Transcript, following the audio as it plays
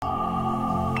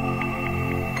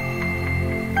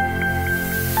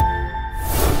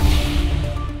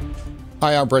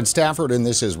Hi, I'm Brent Stafford, and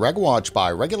this is RegWatch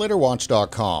by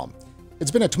RegulatorWatch.com. It's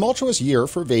been a tumultuous year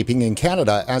for vaping in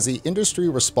Canada as the industry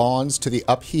responds to the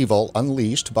upheaval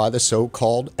unleashed by the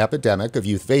so-called epidemic of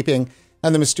youth vaping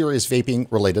and the mysterious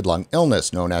vaping-related lung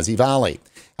illness known as EVALI.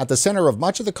 At the center of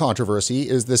much of the controversy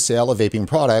is the sale of vaping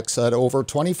products at over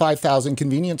 25,000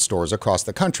 convenience stores across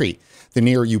the country, the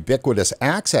near ubiquitous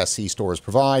access C-stores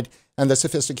provide, and the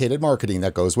sophisticated marketing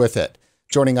that goes with it.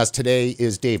 Joining us today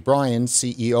is Dave Bryan,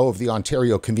 CEO of the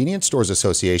Ontario Convenience Stores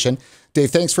Association. Dave,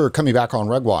 thanks for coming back on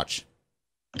RegWatch.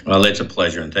 Well, it's a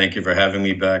pleasure, and thank you for having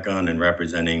me back on and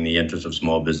representing the interests of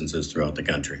small businesses throughout the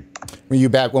country. Were you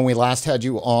back when we last had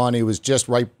you on? It was just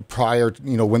right prior,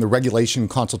 when the regulation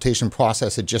consultation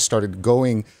process had just started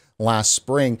going last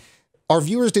spring. Our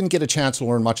viewers didn't get a chance to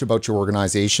learn much about your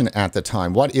organization at the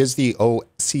time. What is the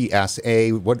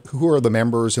OCSA? Who are the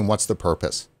members, and what's the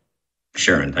purpose?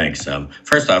 Sure, and thanks.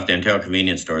 First off, the Ontario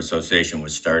Convenience Store Association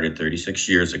was started 36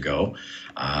 years ago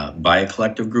by a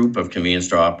collective group of convenience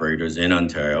store operators in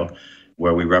Ontario,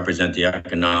 where we represent the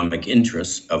economic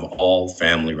interests of all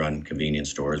family-run convenience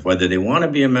stores, whether they want to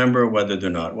be a member or whether they're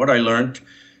not. What I learned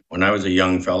when I was a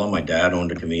young fellow, my dad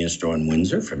owned a convenience store in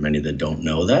Windsor, for many that don't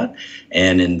know that.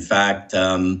 And in fact,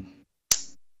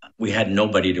 we had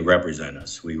nobody to represent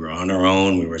us. We were on our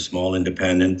own. We were small,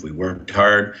 independent. We worked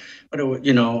hard. But,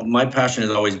 my passion has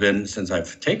always been, since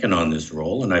I've taken on this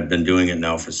role, and I've been doing it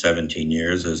now for 17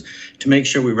 years, is to make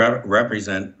sure we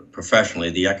represent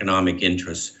professionally the economic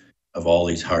interests of all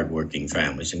these hardworking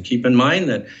families. And keep in mind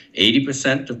that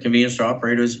 80% of convenience store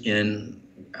operators in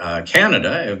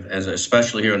Canada,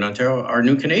 especially here in Ontario, are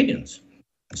new Canadians.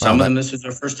 Some of them, this is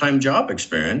their first-time job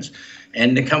experience,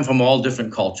 and they come from all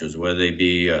different cultures, whether they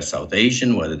be South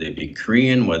Asian, whether they be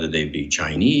Korean, whether they be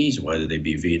Chinese, whether they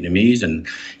be Vietnamese, and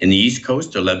in the East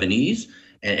Coast, they're Lebanese.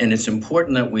 And it's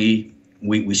important that we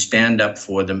stand up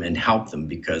for them and help them,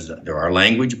 because there are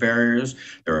language barriers,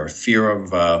 there are fear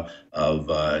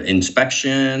of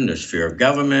inspection, there's fear of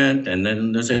government, and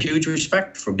then there's a huge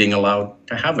respect for being allowed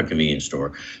to have a convenience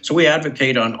store. So we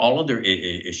advocate on all of their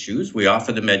issues. We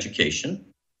offer them education.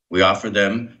 We offer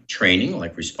them training,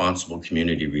 like responsible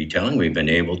community retailing. We've been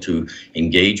able to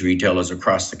engage retailers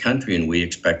across the country, and We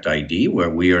Expect ID, where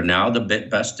we are now the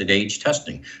best at age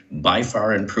testing, by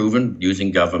far and proven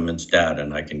using government's data,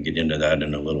 and I can get into that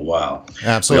in a little while.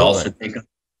 Absolutely.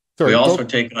 We also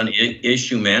take on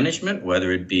issue management,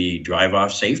 whether it be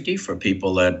drive-off safety for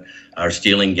people that are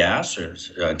stealing gas, or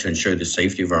to ensure the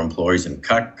safety of our employees and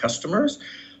customers.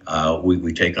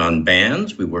 We take on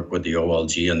bans. We work with the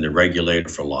OLG and the regulator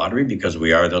for lottery, because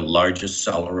we are the largest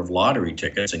seller of lottery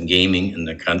tickets and gaming in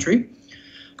the country.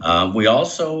 We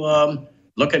also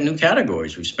look at new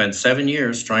categories. We've spent 7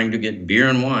 years trying to get beer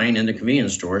and wine in the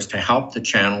convenience stores to help the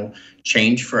channel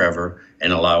change forever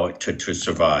and allow it to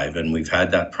survive. And we've had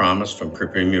that promise from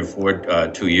Premier Ford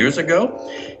 2 years ago.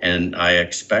 And I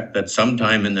expect that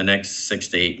sometime in the next 6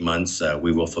 to 8 months,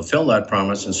 we will fulfill that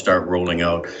promise and start rolling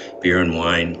out beer and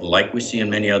wine like we see in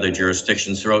many other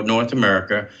jurisdictions throughout North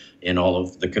America in all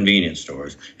of the convenience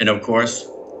stores. And of course,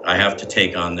 I have to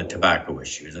take on the tobacco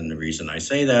issues. And the reason I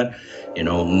say that,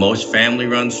 most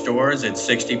family-run stores, it's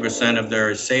 60% of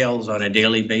their sales on a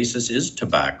daily basis is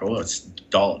tobacco. It's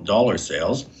dollar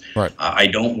sales. Right. I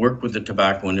don't work with the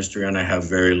tobacco industry, and I have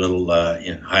very little,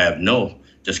 I have no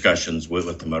discussions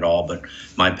with them at all. But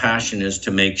my passion is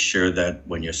to make sure that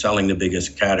when you're selling the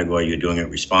biggest category, you're doing it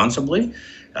responsibly.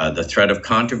 The threat of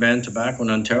contraband tobacco in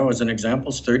Ontario, as an example,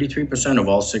 is 33% of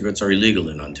all cigarettes are illegal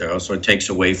in Ontario, so it takes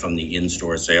away from the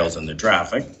in-store sales and the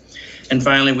traffic. And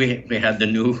finally, we had the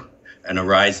new and a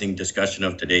rising discussion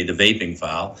of today, the vaping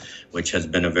file, which has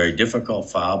been a very difficult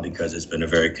file because it's been a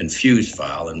very confused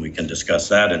file, and we can discuss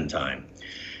that in time.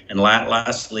 And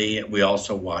lastly, we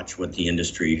also watch what the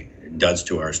industry does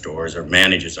to our stores or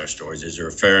manages our stores. Is there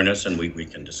a fairness? And we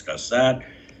can discuss that.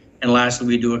 And lastly,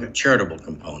 we do a charitable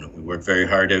component. We work very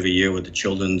hard every year with the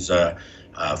children's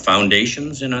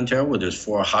foundations in Ontario, where there's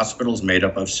 4 hospitals made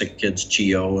up of Sick Kids,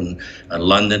 CHEO, and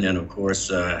London, and of course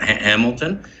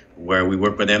Hamilton, where we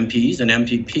work with MPs and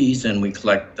MPPs, and we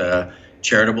collect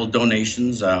charitable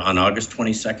donations on August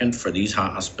 22nd for these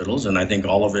hospitals. And I think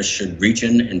all of us should reach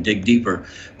in and dig deeper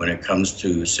when it comes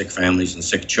to sick families and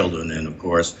sick children. And of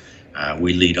course,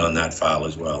 we lead on that file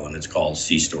as well, and it's called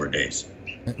C-Store Days.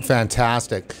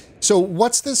 Fantastic. So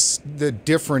what's the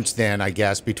difference then, I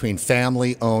guess, between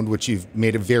family-owned, which you've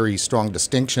made a very strong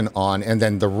distinction on, and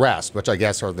then the rest, which I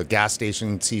guess are the gas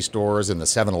station C-stores and the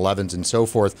 7-Elevens and so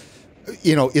forth?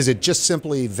 Is it just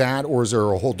simply that, or is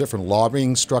there a whole different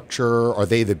lobbying structure? Are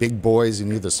they the big boys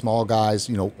and you the small guys?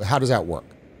 How does that work?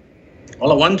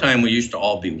 Well, at one time we used to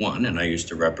all be one, and I used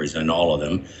to represent all of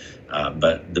them.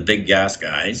 But the big gas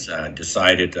guys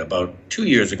decided about 2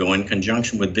 years ago, in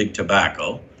conjunction with Big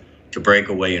Tobacco, to break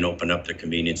away and open up the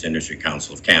Convenience Industry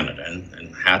Council of Canada.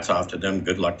 And hats off to them.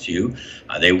 Good luck to you.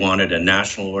 They wanted a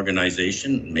national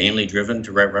organization mainly driven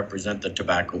to represent the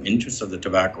tobacco interests of the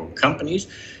tobacco companies.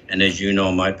 And as you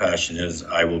know, my passion is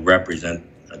I will represent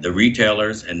the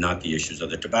retailers and not the issues of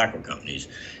the tobacco companies.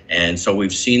 And so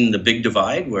we've seen the big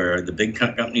divide where the big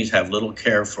companies have little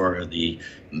care for the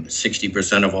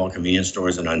 60% of all convenience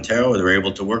stores in Ontario. They're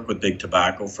able to work with Big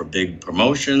Tobacco for big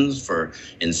promotions, for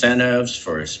incentives,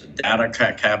 for data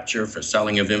capture, for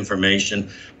selling of information,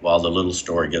 while the little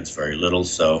store gets very little.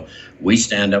 So we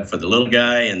stand up for the little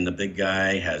guy, and the big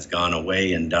guy has gone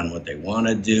away and done what they want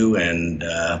to do. And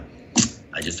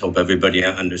I just hope everybody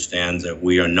understands that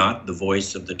we are not the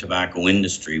voice of the tobacco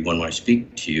industry. When I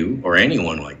speak to you or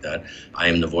anyone like that, I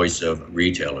am the voice of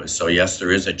retailers. So yes,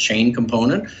 there is a chain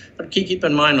component, but keep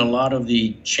in mind a lot of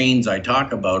the chains I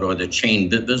talk about, or the chain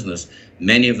business,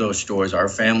 many of those stores are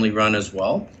family run as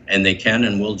well, and they can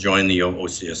and will join the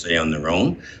OCSA on their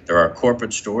own. There are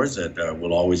corporate stores that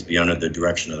will always be under the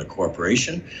direction of the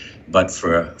corporation. But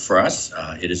for us,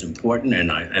 it is important,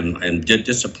 and I'm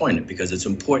disappointed because it's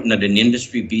important that an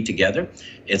industry be together.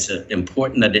 It's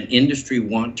important that an industry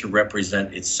want to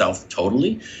represent itself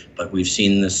totally, but we've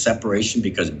seen this separation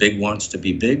because big wants to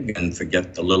be big and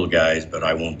forget the little guys, but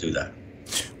I won't do that.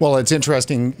 Well, it's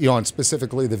interesting, on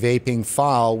specifically the vaping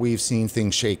file, we've seen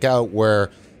things shake out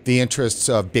where the interests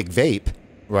of Big Vape,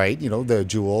 right, the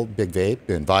Juul, Big Vape,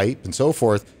 and Vype, and so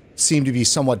forth, seem to be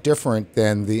somewhat different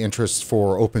than the interests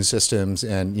for open systems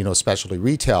and, specialty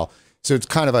retail. So it's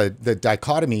kind of the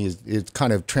dichotomy is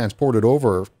kind of transported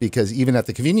over, because even at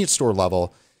the convenience store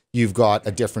level, you've got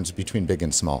a difference between big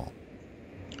and small.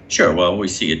 Sure. Well, we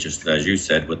see it just as you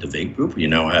said with the vape group. You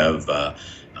now have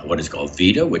what is called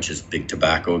VITA, which is Big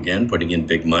Tobacco again, putting in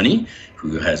big money,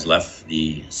 who has left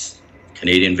the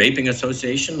Canadian Vaping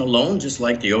Association alone, just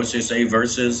like the OCSA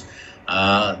versus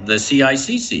the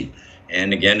CICC.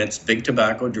 And again, it's Big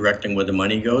Tobacco directing where the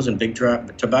money goes, and Big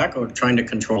Tobacco trying to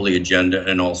control the agenda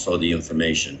and also the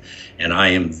information. And I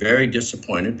am very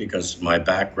disappointed because my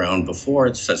background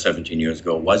before 17 years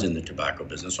ago was in the tobacco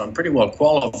business. So I'm pretty well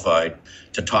qualified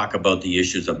to talk about the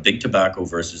issues of Big Tobacco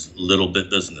versus little bit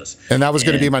business. And that was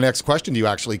going to be my next question to you,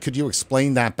 actually. Could you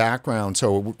explain that background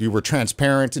so you were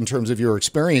transparent in terms of your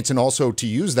experience, and also to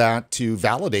use that to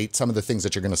validate some of the things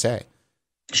that you're going to say?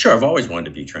 Sure, I've always wanted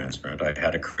to be transparent. I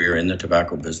had a career in the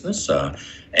tobacco business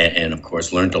and of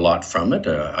course, learned a lot from it.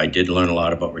 I did learn a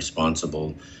lot about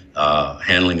responsible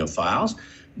handling of files.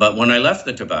 But when I left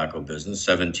the tobacco business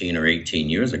 17 or 18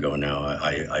 years ago now,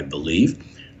 I believe,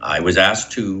 I was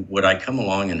asked would I come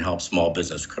along and help small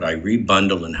business? Could I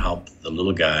rebundle and help the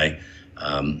little guy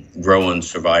grow and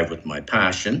survive with my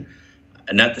passion?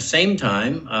 And at the same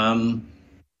time,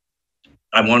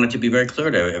 I wanted to be very clear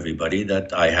to everybody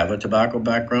that I have a tobacco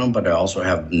background, but I also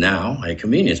have now a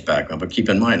convenience background. But keep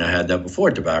in mind, I had that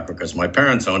before tobacco because my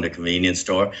parents owned a convenience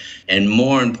store. And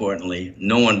more importantly,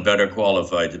 no one better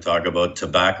qualified to talk about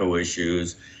tobacco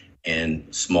issues and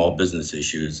small business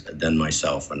issues than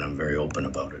myself, and I'm very open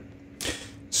about it.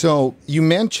 So you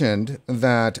mentioned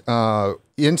that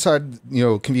inside,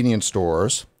 convenience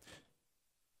stores,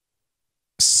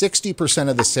 60%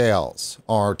 of the sales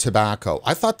are tobacco.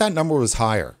 I thought that number was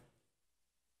higher.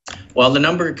 Well, the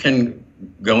number can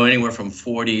go anywhere from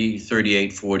 40,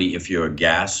 38, 40 if you're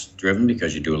gas driven,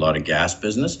 because you do a lot of gas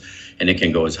business, and it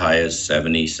can go as high as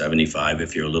 70, 75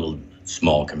 if you're a little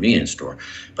small convenience store.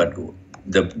 But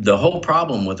the whole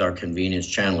problem with our convenience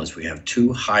channel is we have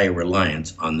too high a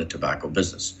reliance on the tobacco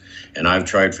business. And I've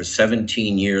tried for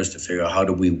 17 years to figure out how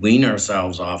do we wean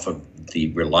ourselves off of the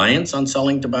reliance on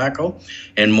selling tobacco,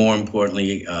 and more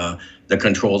importantly, the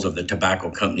controls of the tobacco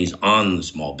companies on the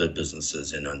small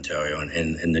businesses in Ontario,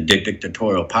 and the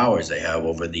dictatorial powers they have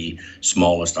over the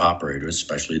smallest operators,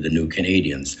 especially the new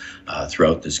Canadians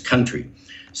throughout this country.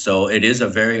 So it is a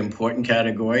very important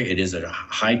category. It is a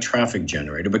high traffic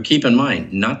generator, but keep in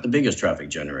mind, not the biggest traffic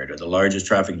generator. The largest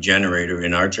traffic generator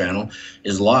in our channel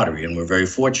is lottery, and we're very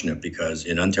fortunate because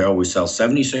in Ontario we sell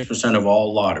 76% of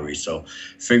all lotteries. So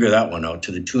figure that one out,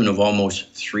 to the tune of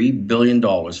almost $3 billion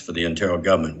for the Ontario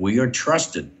government. We are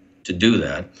trusted to do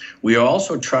that. We are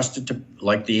also trusted to,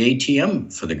 like the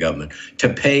ATM for the government, to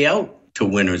pay out to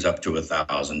winners up to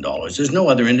 $1,000. There's no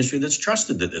other industry that's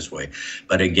trusted this way.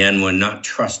 But again, we're not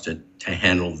trusted to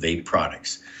handle vape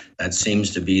products. That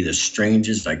seems to be the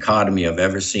strangest dichotomy I've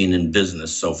ever seen in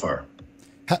business so far.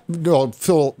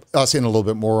 Fill us in a little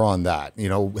bit more on that.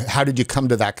 How did you come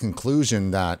to that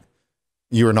conclusion that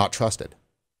you are not trusted?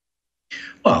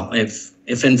 Well, if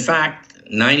in fact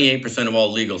 98% of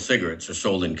all legal cigarettes are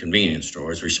sold in convenience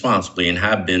stores responsibly and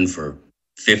have been for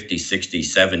 50, 60,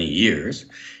 70 years.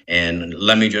 And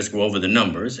let me just go over the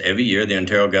numbers. Every year, the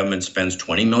Ontario government spends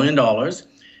 $20 million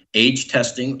age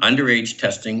testing, underage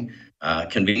testing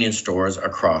convenience stores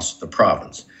across the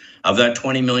province. Of that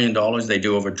 $20 million, they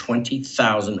do over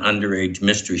 20,000 underage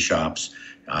mystery shops,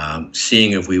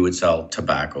 seeing if we would sell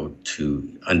tobacco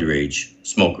to underage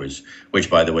smokers, which,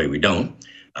 by the way, we don't.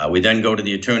 We then go to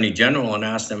the Attorney General and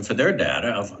ask them for their data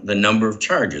of the number of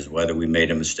charges, whether we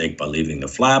made a mistake by leaving the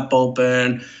flap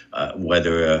open,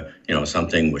 whether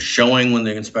something was showing when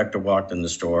the inspector walked in the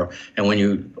store. And when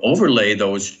you overlay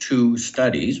those two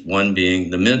studies, one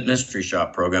being the mystery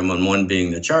shop program and one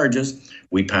being the charges,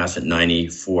 we pass at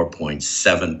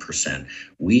 94.7%.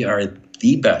 We are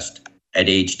the best at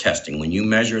age testing. When you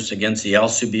measure us against the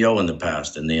LCBO in the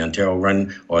past and the Ontario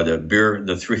Run or the beer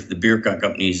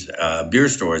companies, beer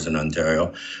stores in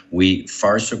Ontario, we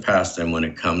far surpass them when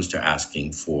it comes to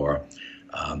asking for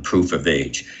proof of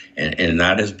age. And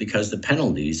that is because the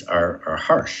penalties are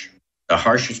harsh. The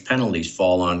harshest penalties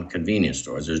fall on convenience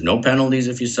stores. There's no penalties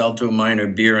if you sell to a minor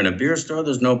beer in a beer store.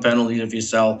 There's no penalties if you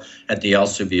sell at the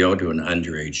LCBO to an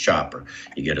underage shopper.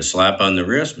 You get a slap on the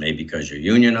wrist, maybe because you're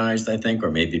unionized, I think, or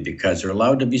maybe because they're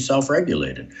allowed to be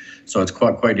self-regulated. So it's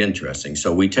quite interesting.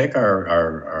 So we take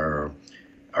our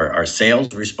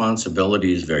sales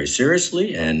responsibilities very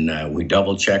seriously, and we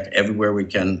double check everywhere we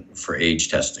can for age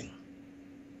testing.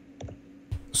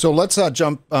 So let's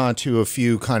jump to a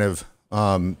few kind of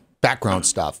background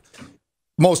stuff.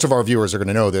 Most of our viewers are going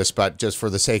to know this, but just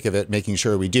for the sake of it, making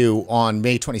sure we do, on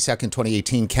May 22nd,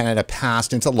 2018, Canada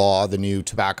passed into law the new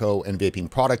Tobacco and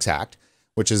Vaping Products Act,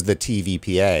 which is the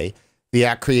TVPA. The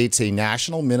act creates a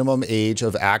national minimum age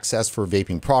of access for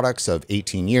vaping products of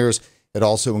 18 years. It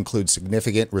also includes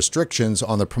significant restrictions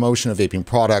on the promotion of vaping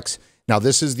products. Now,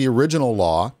 this is the original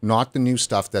law, not the new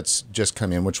stuff that's just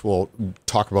come in, which we'll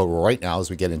talk about right now as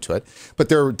we get into it. But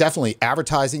there are definitely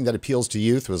advertising that appeals to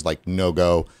youth was like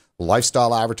no-go.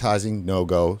 Lifestyle advertising,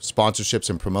 no-go.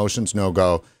 Sponsorships and promotions,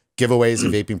 no-go. Giveaways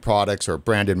of vaping products or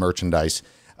branded merchandise,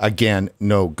 again,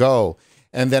 no-go.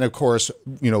 And then, of course,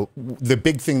 the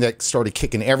big thing that started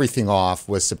kicking everything off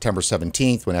was September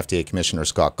 17th when FDA Commissioner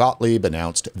Scott Gottlieb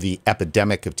announced the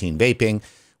epidemic of teen vaping,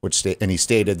 and he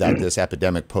stated that this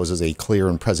epidemic poses a clear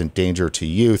and present danger to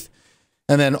youth.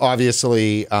 And then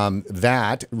obviously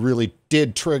that really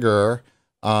did trigger,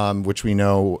 which we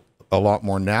know a lot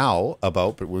more now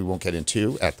about, but we won't get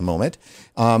into at the moment,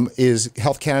 is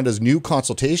Health Canada's new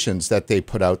consultations that they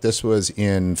put out. This was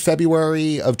in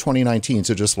February of 2019,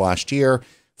 so just last year,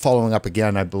 following up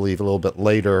again, I believe, a little bit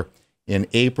later in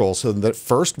April. So the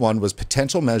first one was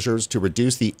potential measures to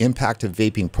reduce the impact of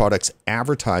vaping products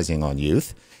advertising on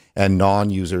youth and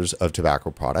non-users of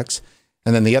tobacco products.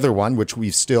 And then the other one, which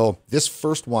this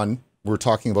first one we're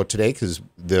talking about today because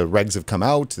the regs have come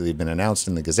out, they've been announced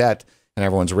in the Gazette, and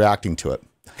everyone's reacting to it,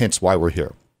 hence why we're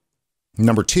here.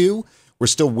 Number two, we're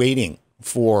still waiting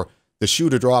for the shoe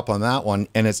to drop on that one,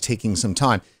 and it's taking some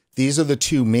time. These are the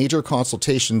two major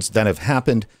consultations that have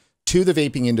happened to the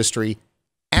vaping industry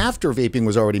after vaping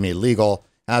was already made legal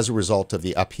as a result of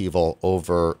the upheaval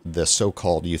over the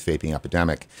so-called youth vaping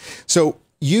epidemic. So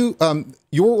your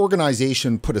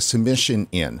organization put a submission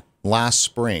in last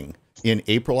spring in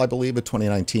April, I believe, of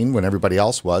 2019, when everybody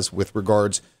else was, with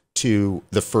regards to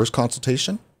the first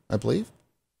consultation, I believe.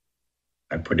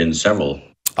 I put in several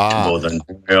to both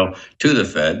Ontario, to the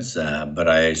feds, but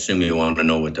I assume you want to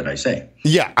know what did I say?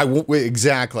 Yeah, I won't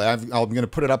exactly. I'm going to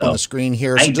put it up on the screen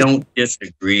here. So I don't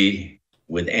disagree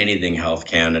with anything Health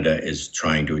Canada is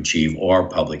trying to achieve or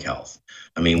public health.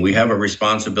 I mean, we have a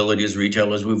responsibility as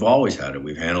retailers. We've always had it.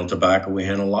 We've handled tobacco, we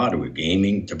handle lottery,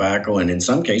 gaming, tobacco, and in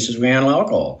some cases we handle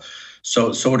alcohol.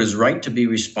 So it is right to be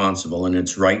responsible, and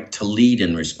it's right to lead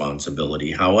in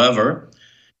responsibility. However,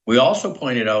 we also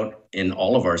pointed out in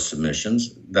all of our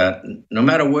submissions that no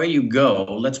matter where you go,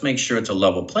 let's make sure it's a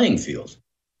level playing field.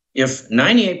 If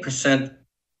 98%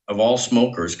 of all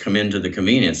smokers come into the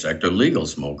convenience sector, legal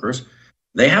smokers,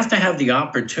 they have to have the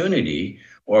opportunity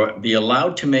or be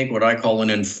allowed to make what I call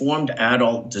an informed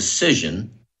adult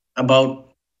decision about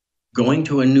going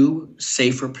to a new,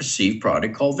 safer perceived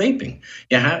product called vaping.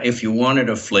 If you wanted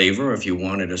a flavor, if you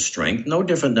wanted a strength, no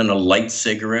different than a light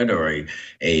cigarette or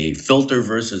a filter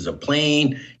versus a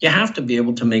plain, you have to be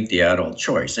able to make the adult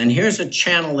choice. And here's a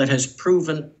channel that has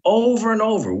proven over and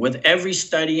over with every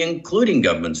study, including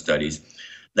government studies,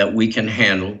 that we can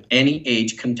handle any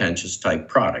age contentious type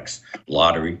products,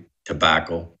 lottery,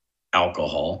 tobacco,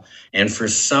 alcohol. And for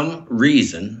some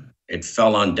reason, It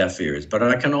fell on deaf ears. But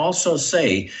I can also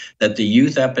say that the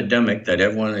youth epidemic that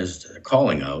everyone is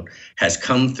calling out has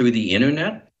come through the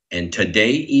internet. And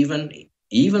today,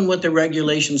 even with the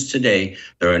regulations today,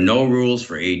 there are no rules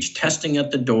for age testing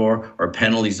at the door or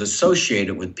penalties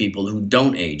associated with people who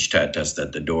don't age test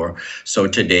at the door. So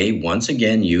today, once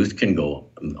again, youth can go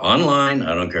online.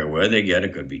 I don't care where they get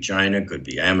it. Could be China, could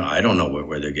be I don't know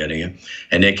where they're getting it.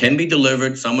 And it can be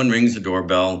delivered. Someone rings the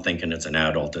doorbell thinking it's an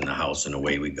adult in the house, and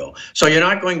away we go. So you're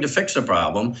not going to fix a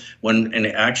problem and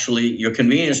actually your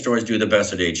convenience stores do the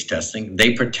best at age testing.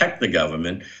 They protect the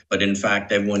government, but in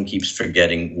fact, everyone keeps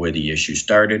forgetting where the issue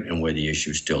started and where the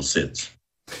issue still sits.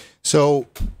 So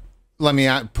let me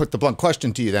put the blunt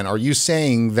question to you then. Are you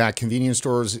saying that convenience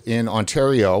stores in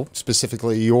Ontario,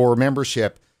 specifically your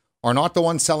membership, are not the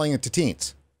ones selling it to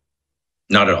teens?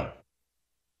 Not at all.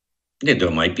 There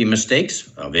might be mistakes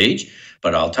of age,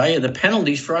 but I'll tell you the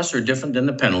penalties for us are different than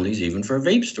the penalties even for a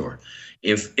vape store.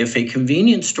 If a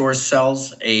convenience store sells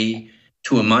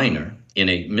to a minor in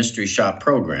a mystery shop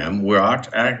program, where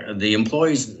the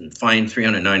employees fined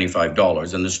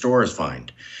 $395 and the store is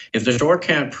fined. If the store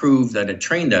can't prove that it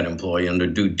trained that employee under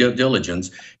due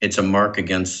diligence, it's a mark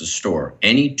against the store.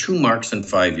 Any 2 marks in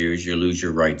 5 years, you lose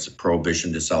your rights,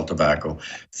 prohibition to sell tobacco,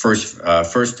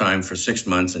 first time for 6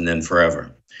 months and then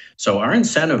forever. So our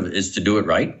incentive is to do it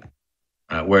right,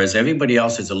 whereas everybody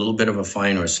else is a little bit of a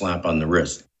fine or a slap on the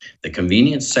wrist. The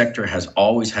convenience sector has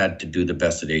always had to do the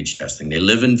best at age testing. They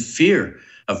live in fear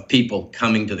of people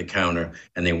coming to the counter,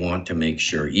 and they want to make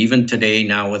sure. Even today,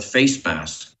 now with face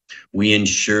masks, we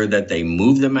ensure that they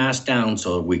move the mask down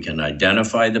so that we can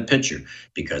identify the picture,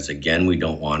 because again, we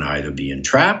don't want to either be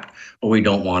entrapped or we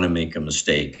don't want to make a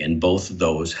mistake. And both of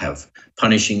those have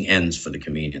punishing ends for the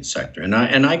convenience sector. And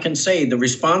I can say the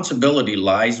responsibility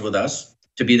lies with us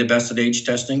to be the best at age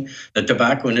testing. The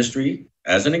tobacco industry,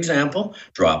 as an example,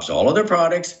 drops all of their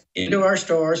products into our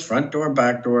stores, front door,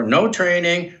 back door, no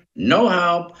training, no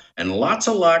help, and lots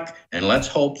of luck. And let's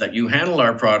hope that you handle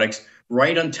our products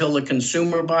right until the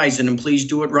consumer buys it, and please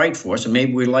do it right for us. And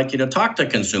maybe we'd like you to talk to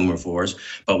consumer for us,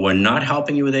 but we're not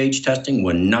helping you with age testing.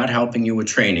 We're not helping you with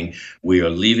training. We are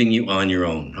leaving you on your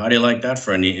own. How do you like that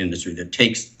for any industry that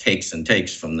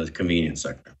takes from the convenience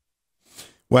sector?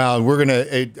 Well,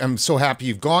 I'm so happy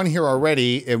you've gone here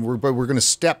already, but we're gonna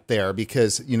step there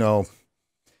because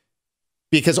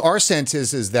our sense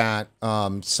is that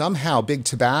somehow big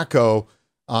tobacco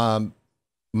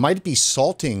might be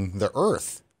salting the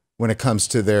earth when it comes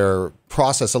to their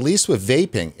process, at least with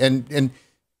vaping. And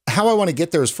how I want to get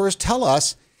there is, first tell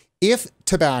us, if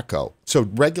tobacco, so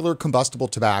regular combustible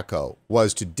tobacco,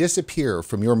 was to disappear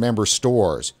from your member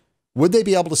stores, would they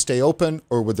be able to stay open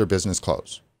or would their business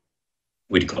close?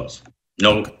 We'd close.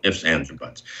 No ifs, ands, or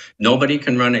buts. Nobody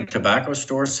can run a tobacco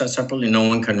store separately. No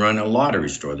one can run a lottery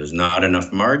store. There's not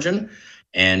enough margin.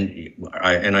 And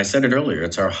I said it earlier,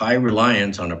 it's our high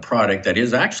reliance on a product that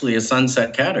is actually a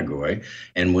sunset category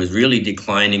and was really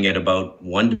declining at about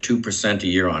 1% to 2% a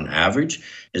year on average,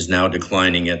 is now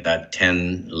declining at that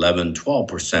 10, 11, 12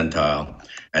 percentile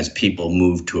as people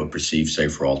move to a perceived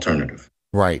safer alternative.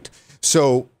 Right.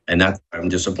 So, and I'm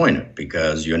disappointed,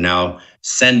 because you're now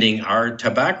sending our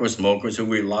tobacco smokers who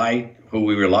we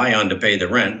rely on to pay the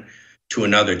rent to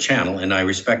another channel. And I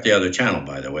respect the other channel,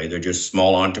 by the way. They're just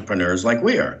small entrepreneurs like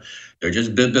we are. They're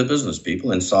just business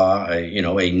people and saw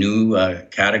a new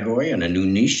category and a new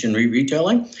niche in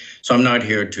retailing. So I'm not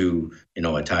here to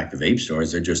attack the vape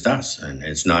stores. They're just us, and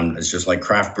it's just like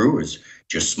craft brewers,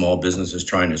 just small businesses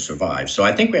trying to survive. So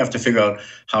I think we have to figure out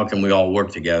how can we all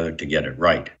work together to get it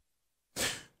right.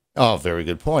 Oh, very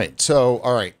good point. So,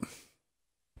 all right.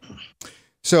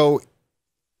 So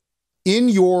in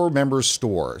your members'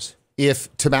 stores,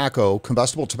 if tobacco,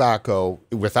 combustible tobacco,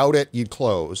 without it, you'd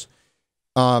close,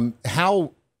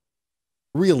 how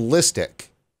realistic,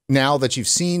 now that you've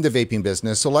seen the vaping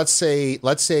business, so let's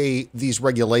say these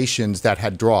regulations that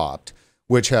had dropped,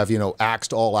 which have,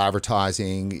 axed all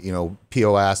advertising,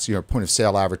 POS, point of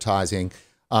sale advertising,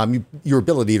 your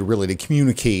ability to really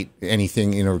communicate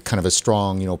anything in a kind of a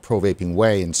strong, pro-vaping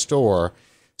way in store.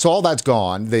 So all that's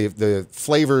gone. The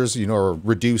flavors, are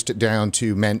reduced down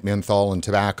to mint, menthol, and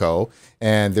tobacco,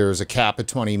 and there's a cap of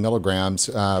 20 milligrams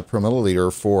per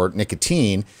milliliter for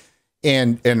nicotine.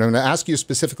 And I'm going to ask you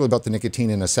specifically about the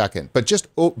nicotine in a second. But just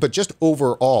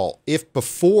overall, if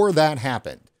before that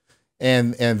happened,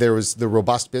 and there was the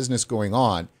robust business going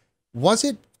on, was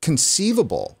it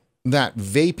conceivable that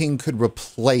vaping could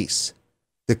replace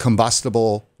the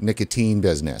combustible nicotine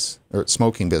business or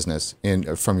smoking business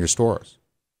from your stores?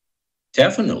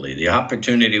 Definitely. The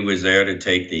opportunity was there to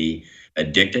take the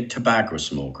addicted tobacco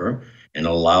smoker and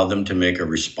allow them to make a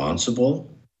responsible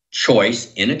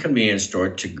choice in a convenience store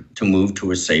to move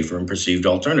to a safer and perceived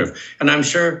alternative. And I'm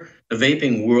sure the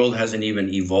vaping world hasn't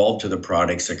even evolved to the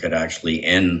products that could actually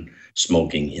end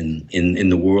smoking in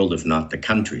the world, if not the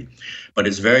country. But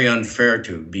it's very unfair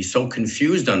to be so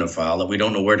confused on a file that we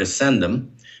don't know where to send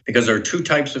them, because there are two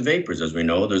types of vapors, as we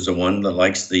know. There's the one that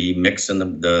likes the mix and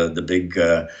the big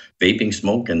vaping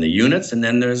smoke and the units, and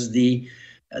then there's the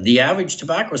average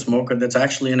tobacco smoker that's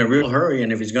actually in a real hurry,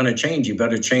 and if he's going to change, he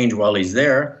better change while he's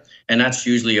there, and that's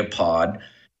usually a pod.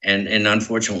 And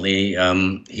unfortunately,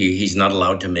 he's not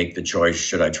allowed to make the choice.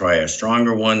 Should I try a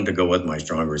stronger one to go with my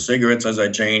stronger cigarettes as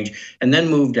I change and then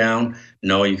move down?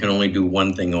 No, you can only do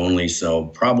one thing only. So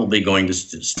probably going to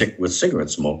stick with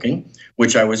cigarette smoking,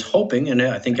 which I was hoping, and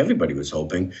I think everybody was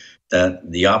hoping,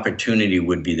 that the opportunity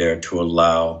would be there to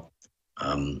allow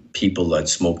people that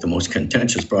smoke the most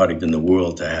contentious product in the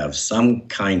world to have some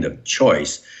kind of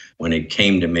choice when it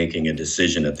came to making a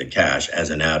decision at the cash as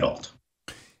an adult.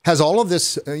 Has all of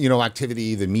this,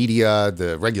 activity, the media,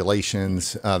 the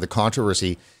regulations, the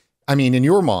controversy, I mean, in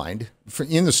your mind,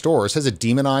 in the stores, has it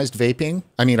demonized vaping?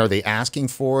 I mean, are they asking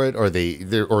for it, or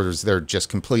or is they're just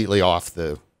completely off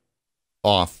the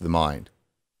mind?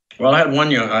 Well, I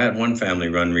had one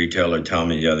family-run retailer tell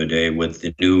me the other day, with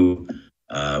the new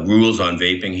rules on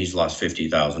vaping, he's lost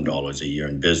 $50,000 a year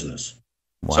in business.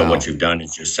 Wow. So what you've done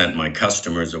is just sent my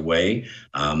customers away.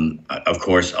 Of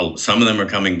course, some of them are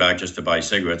coming back just to buy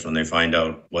cigarettes when they find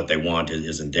out what they want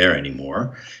isn't there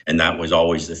anymore. And that was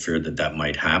always the fear that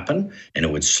might happen, and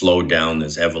it would slow down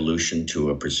this evolution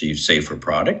to a perceived safer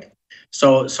product.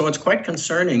 So it's quite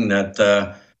concerning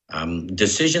that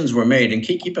decisions were made. And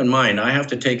keep in mind, I have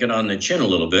to take it on the chin a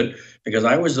little bit, because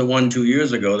I was the one 2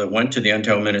 years ago that went to the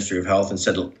Ontario Ministry of Health and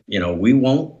said, we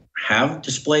won't have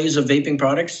displays of vaping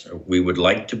products. We would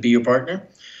like to be your partner,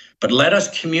 but let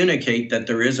us communicate that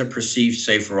there is a perceived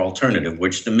safer alternative,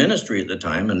 which the ministry at the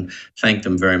time, and thank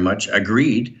them very much,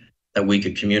 agreed that we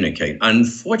could communicate.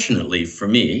 Unfortunately for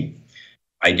me,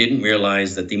 I didn't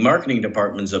realize that the marketing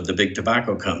departments of the big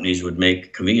tobacco companies would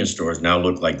make convenience stores now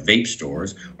look like vape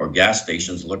stores, or gas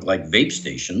stations look like vape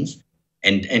stations,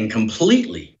 and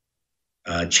completely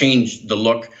change the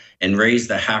look and raise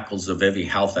the hackles of every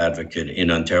health advocate in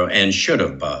Ontario, and should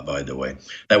have, by the way.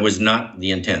 That was not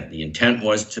the intent. The intent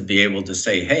was to be able to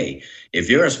say, hey, if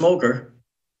you're a smoker,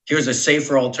 here's a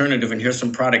safer alternative, and here's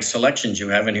some product selections you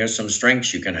have, and here's some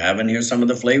strengths you can have, and here's some of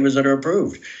the flavors that are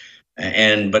approved.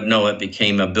 But no, it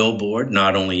became a billboard,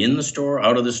 not only in the store,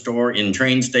 out of the store, in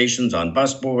train stations, on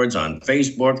bus boards, on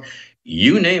Facebook,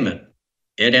 you name it.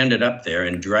 It ended up there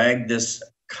and dragged this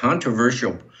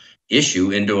controversial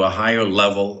issue into a higher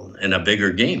level and a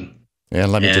bigger game. And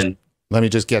let me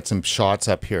just get some shots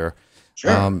up here.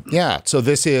 Sure. So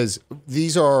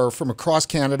these are from across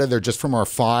Canada. They're just from our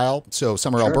file. So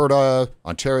some are sure. Alberta,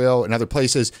 Ontario, and other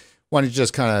places. Why don't you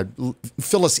just kind of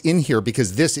fill us in here,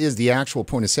 because this is the actual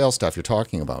point of sale stuff you're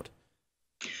talking about.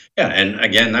 Yeah, and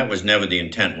again, that was never the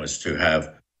intent, was to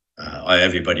have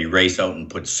everybody race out and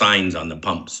put signs on the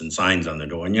pumps and signs on the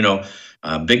door.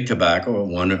 And Big Tobacco,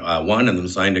 one of them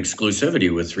signed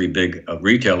exclusivity with 3 big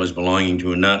retailers belonging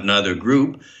to another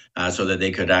group, so that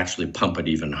they could actually pump it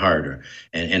even harder.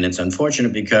 And it's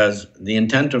unfortunate, because the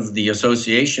intent of the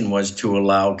association was to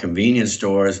allow convenience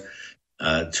stores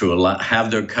to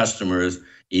have their customers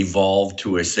evolve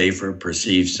to a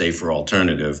perceived safer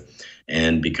alternative.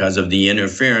 And because of the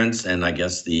interference, and I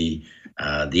guess the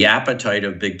appetite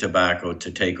of Big Tobacco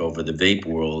to take over the vape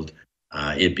world,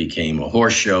 it became a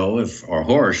horse show, or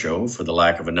horror show, for the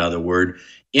lack of another word,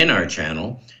 in our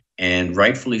channel. And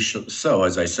rightfully so,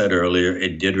 as I said earlier,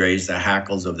 it did raise the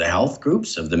hackles of the health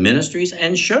groups, of the ministries,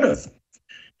 and should have.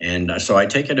 And so I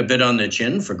take it a bit on the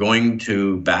chin for going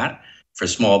to bat for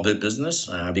small business,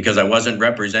 because I wasn't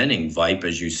representing Vype,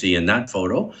 as you see in that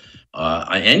photo,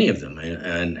 any of them.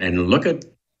 And look at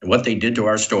what they did to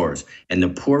our stores. And the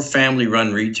poor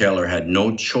family-run retailer had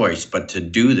no choice but to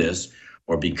do this,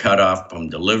 or be cut off from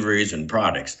deliveries and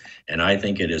products. And I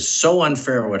think it is so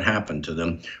unfair what happened to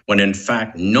them, when in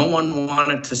fact no one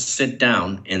wanted to sit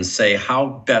down and say,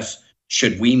 how best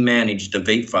should we manage the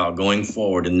vape file going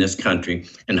forward in this country,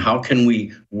 and how can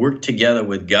we work together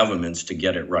with governments to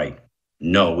get it right?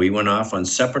 No, we went off on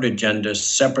separate agendas,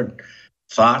 separate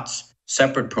thoughts,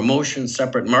 separate promotions,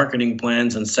 separate marketing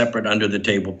plans, and separate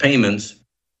under-the-table payments,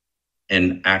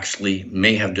 and actually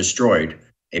may have destroyed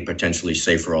a potentially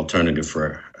safer alternative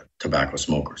for tobacco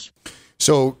smokers.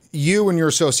 So you and your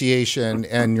association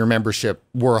and your membership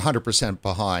were 100%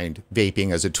 behind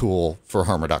vaping as a tool for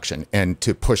harm reduction, and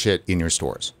to push it in your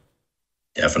stores?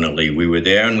 Definitely. We were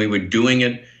there, and we were doing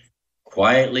it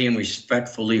quietly and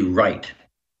respectfully right.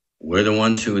 We're the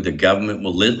ones who the government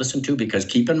will listen to, because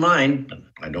keep in mind,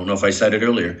 I don't know if I said it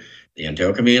earlier, the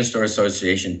Ontario Convenience Store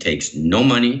Association takes no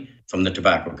money from the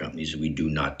tobacco companies. We do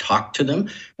not talk to them.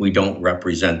 We don't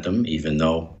represent them, even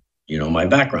though, you know, my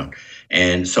background.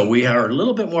 And so we are a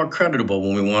little bit more creditable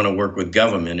when we want to work with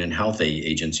government and health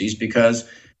agencies, because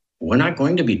we're not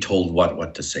going to be told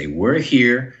what to say. We're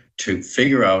here to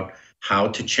figure out how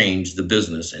to change the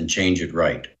business and change it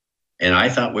right. And I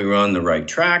thought we were on the right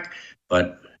track,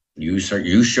 but you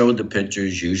showed the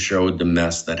pictures, you showed the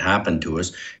mess that happened to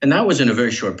us, and that was in a very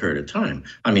short period of time.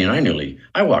 I mean,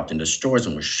 I walked into stores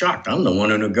and was shocked. I'm the one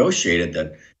who negotiated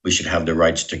that we should have the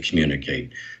rights to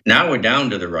communicate. Now we're down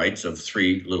to the rights of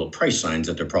 3 little price signs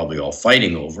that they're probably all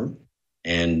fighting over,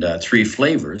 and 3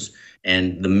 flavors,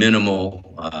 and the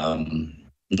minimal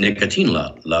nicotine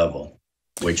level,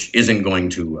 which isn't going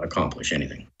to accomplish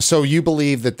anything. So you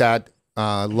believe that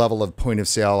level of point of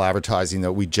sale advertising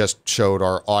that we just showed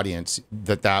our audience,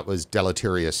 that was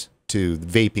deleterious to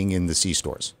vaping in the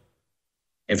C-stores?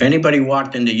 If anybody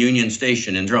walked into Union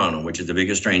Station in Toronto, which is the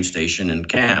biggest train station in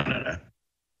Canada,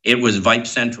 it was Vape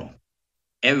Central.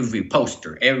 Every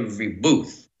poster, every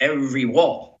booth, every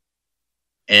wall.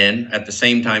 And at the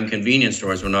same time, convenience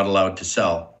stores were not allowed to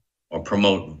sell or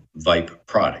promote Vape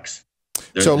products.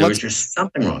 There was just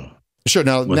something wrong. Sure.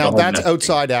 Now that's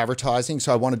outside advertising.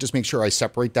 So I want to just make sure I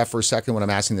separate that for a second when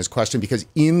I'm asking this question, because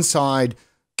inside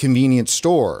convenience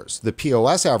stores, the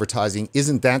POS advertising,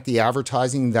 isn't that the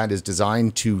advertising that is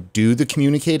designed to do the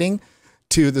communicating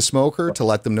to the smoker to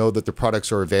let them know that the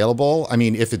products are available? I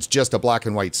mean, if it's just a black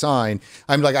and white sign,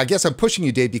 I'm like, I guess I'm pushing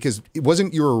you, Dave, because it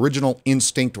wasn't your original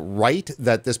instinct right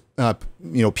that this,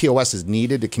 POS is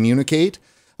needed to communicate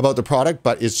about the product,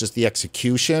 but it's just the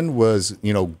execution was,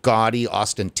 gaudy,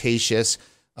 ostentatious,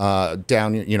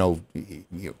 down, in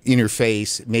your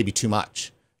face, maybe too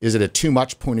much. Is it a too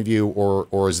much point of view,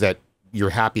 or is that you're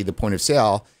happy the point of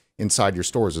sale inside your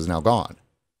stores is now gone?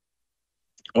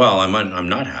 Well, I'm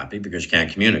not happy because you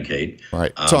can't communicate.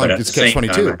 Right. So it's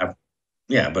catch-22.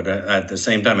 Yeah, but at the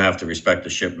same time, I have to respect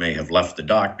the ship may have left the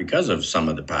dock because of some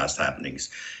of the past happenings.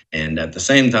 And at the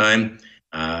same time,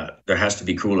 there has to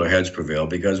be cooler heads prevail,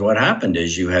 because what happened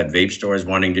is you had vape stores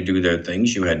wanting to do their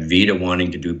things. You had Vita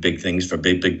wanting to do big things for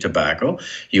big tobacco.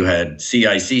 You had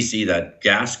CICC, that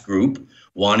gas group,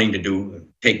 wanting to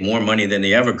take more money than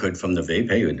they ever could from the vape.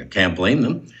 Hey, you can't blame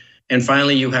them. And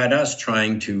finally, you had us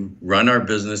trying to run our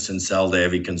business and sell to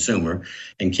every consumer.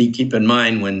 And keep in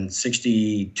mind, when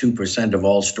 62% of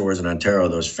all stores in Ontario,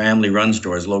 those family-run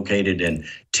stores located in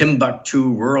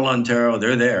Timbuktu, rural Ontario,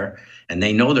 they're there. And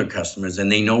they know their customers,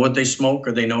 and they know what they smoke,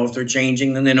 or they know if they're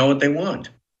changing, then they know what they want.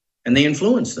 And they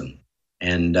influence them.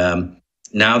 And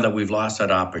now that we've lost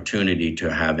that opportunity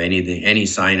to have any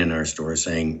sign in our store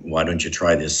saying, why don't you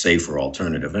try this safer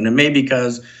alternative? And it may be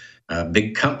because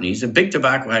big companies, and big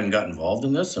tobacco hadn't got involved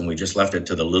in this, and we just left it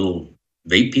to the little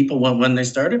vape people when they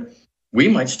started. We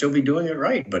might still be doing it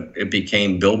right, but it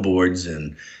became billboards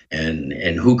and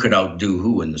who could outdo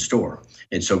who in the store.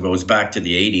 And so it goes back to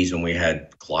the 80s when we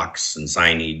had clocks and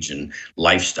signage and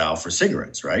lifestyle for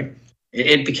cigarettes, right?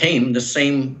 It became the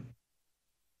same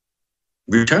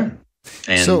return.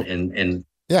 And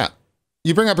yeah,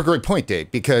 you bring up a great point, Dave,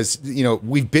 because,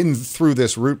 we've been through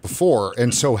this route before,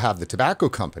 and so have the tobacco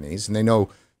companies, and they know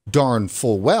darn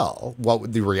full well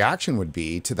what the reaction would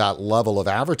be to that level of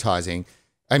advertising.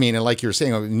 I mean, and like you're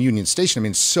saying in Union Station, I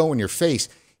mean, so in your face.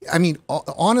 I mean,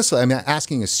 honestly, I'm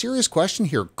asking a serious question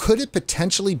here. Could it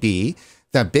potentially be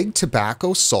that big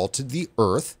tobacco salted the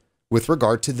earth with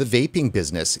regard to the vaping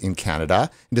business in Canada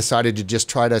and decided to just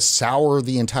try to sour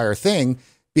the entire thing,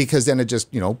 because then it just,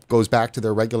 goes back to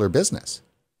their regular business?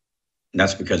 And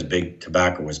that's because big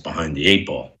tobacco was behind the 8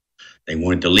 ball. They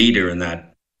weren't the leader in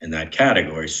that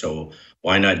category. So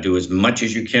why not do as much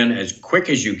as you can, as quick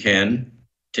as you can,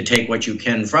 to take what you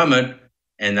can from it,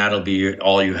 and that'll be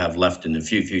all you have left in the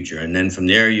future. And then from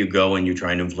there you go and you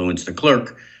try and influence the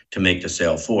clerk to make the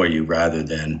sale for you rather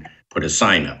than put a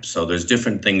sign up. So there's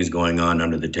different things going on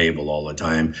under the table all the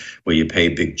time, where you pay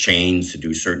big chains to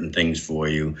do certain things for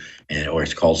you, or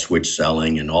it's called switch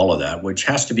selling and all of that, which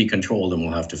has to be controlled, and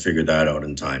we'll have to figure that out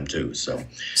in time too. So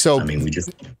I mean,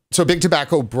 so big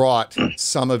tobacco brought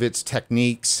some of its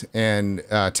techniques and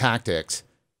tactics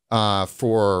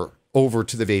over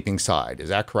to the vaping side. Is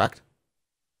that correct?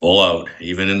 Full out.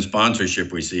 Even in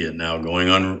sponsorship, we see it now going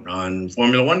on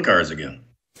Formula One cars again.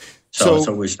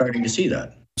 So we're starting to see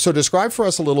that. So describe for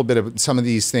us a little bit of some of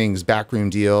these things, backroom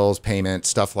deals, payment,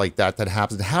 stuff like that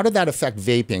happens. How did that affect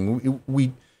vaping?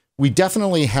 We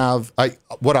definitely have,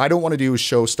 what I don't want to do is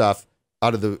show stuff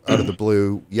out of the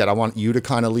blue, yet I want you to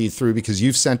kind of lead through, because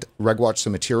you've sent RegWatch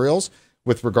some materials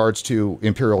with regards to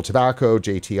Imperial Tobacco,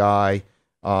 JTI,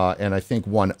 and I think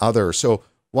one other. So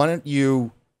why don't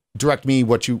you direct me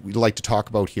what you would like to talk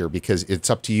about here, because it's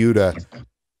up to you to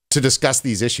discuss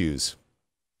these issues.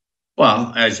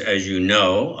 Well, as you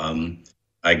know,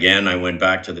 again, I went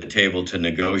back to the table to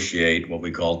negotiate what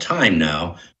we call time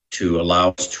now to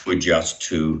allow us to adjust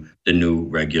to the new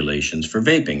regulations for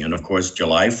vaping. And of course,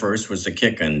 July 1st was the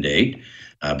kick-in date.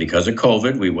 Because of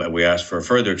COVID, we asked for a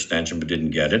further extension but didn't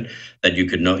get it, that you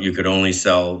could only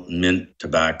sell mint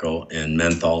tobacco and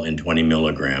menthol in 20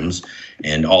 milligrams,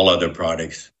 and all other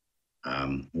products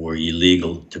were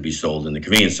illegal to be sold in the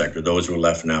convenience sector. Those were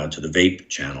left now to the vape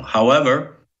channel.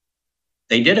 However,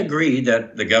 they did agree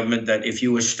that the government, that if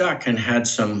you were stuck and had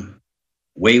some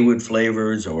wayward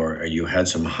flavors or you had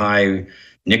some high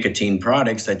nicotine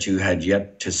products that you had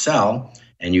yet to sell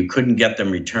and you couldn't get them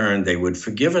returned, they would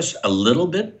forgive us a little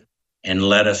bit and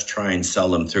let us try and sell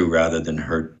them through rather than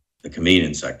hurt the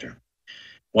convenience sector.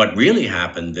 What really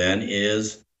happened then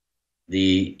is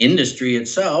the industry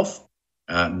itself,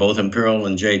 both Imperial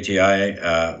and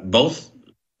JTI, both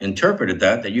interpreted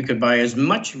that you could buy as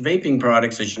much vaping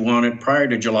products as you wanted prior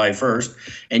to July 1st,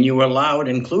 and you were allowed,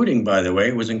 including, by the way,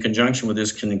 it was in conjunction with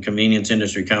this Convenience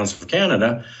Industry Council of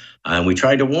Canada, and we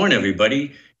tried to warn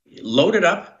everybody, load it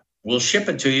up, we'll ship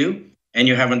it to you, and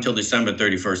you have until December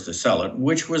 31st to sell it,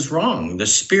 which was wrong. The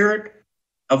spirit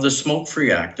of the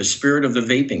Smoke-Free Act, the spirit of the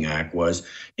Vaping Act was,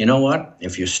 you know what,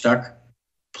 if you're stuck,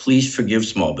 please forgive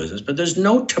small business. But there's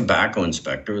no tobacco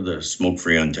inspector, the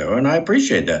Smoke-Free Ontario, and I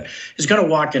appreciate that. He's going to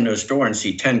walk into a store and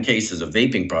see 10 cases of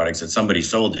vaping products that somebody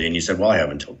sold to you, and you said, well, I have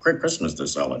until Christmas to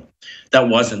sell it. That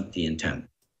wasn't the intent.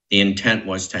 The intent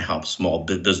was to help small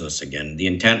business again. The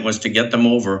intent was to get them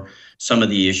over some of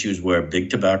the issues where big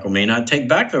tobacco may not take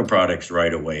back their products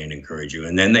right away and encourage you.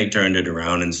 And then they turned it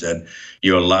around and said,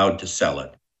 you're allowed to sell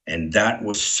it. And that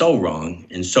was so wrong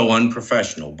and so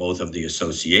unprofessional, both of the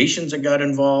associations that got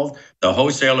involved, the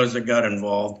wholesalers that got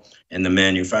involved, and the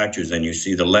manufacturers. And you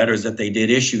see the letters that they did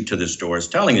issue to the stores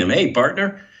telling them, hey,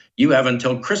 partner, you have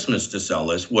until Christmas to sell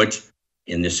this, which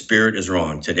in the spirit is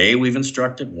wrong. Today, we've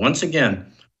instructed, once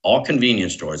again, all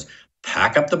convenience stores,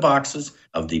 pack up the boxes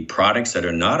of the products that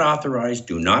are not authorized.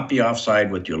 Do not be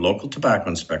offside with your local tobacco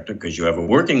inspector because you have a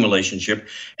working relationship,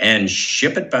 and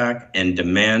ship it back and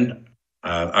demand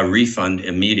a refund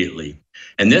immediately.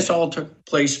 And this all took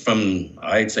place from,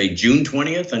 I'd say, June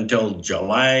 20th until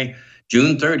June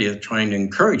 30th, trying to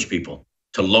encourage people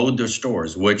to load their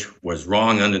stores, which was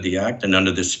wrong under the Act and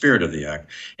under the spirit of the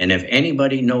Act. And if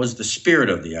anybody knows the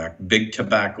spirit of the Act, Big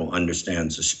Tobacco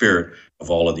understands the spirit of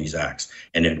all of these acts.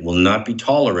 And it will not be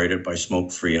tolerated by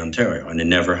Smoke-Free Ontario, and it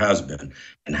never has been.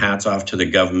 And hats off to the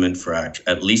government for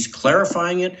at least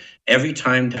clarifying it every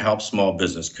time to help small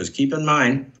business. Because keep in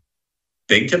mind,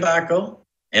 Big Tobacco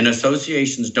and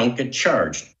associations don't get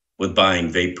charged with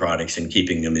buying vape products and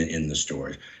keeping them in the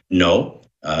stores. No,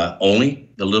 only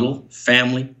the little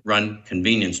family-run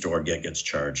convenience store gets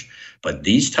charged. But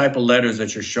these type of letters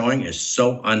that you're showing is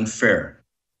so unfair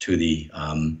to the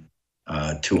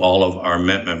to all of our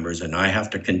members, and I have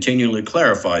to continually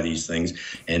clarify these things.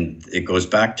 And it goes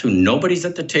back to nobody's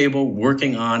at the table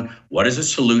working on what is a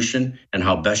solution and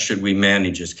how best should we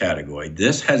manage this category.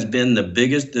 This has been the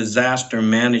biggest disaster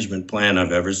management plan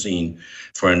I've ever seen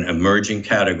for an emerging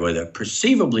category that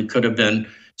perceivably could have been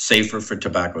safer for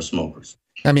tobacco smokers.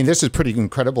 I mean, this is pretty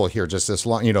incredible here. Just this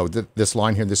line, you know, this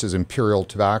line here, this is Imperial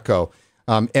Tobacco.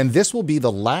 And this will be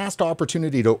the last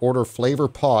opportunity to order flavor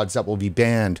pods that will be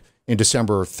banned in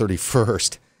December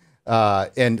 31st.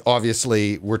 And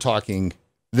obviously we're talking,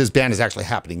 this ban is actually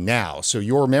happening now. So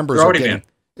your members are getting,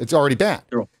 it's already banned.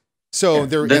 So yeah,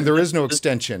 there is no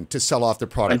extension to sell off the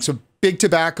product. So Big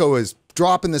Tobacco is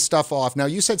dropping this stuff off. Now,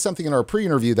 you said something in our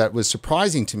pre-interview that was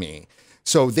surprising to me.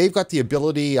 So they've got the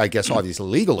ability, I guess, obviously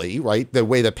legally, right? The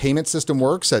way the payment system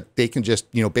works, that they can just,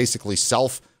 you know, basically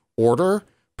self-order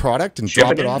product and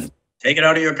drop it off. Take it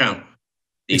out of your account.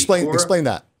 Explain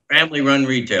that. Family-run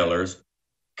retailers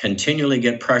continually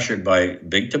get pressured by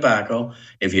Big Tobacco.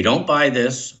 If you don't buy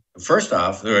this, first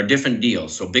off, there are different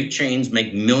deals. So big chains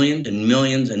make millions and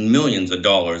millions and millions of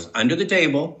dollars under the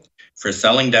table for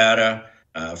selling data,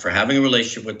 for having a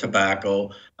relationship with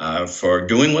tobacco, for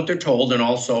doing what they're told, and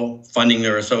also funding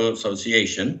their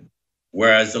association,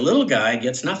 whereas the little guy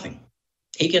gets nothing.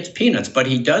 He gets peanuts, but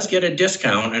he does get a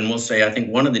discount, and we'll say, I think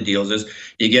one of the deals is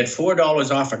you get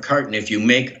 $4 off a carton if you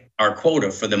make our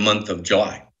quota for the month of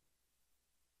July.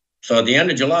 So at the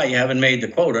end of July, you haven't made the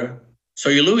quota, So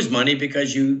you lose money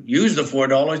because you use the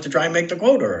 $4 to try and make the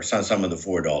quota or some of the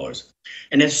 $4.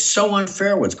 And it's so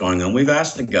unfair what's going on. We've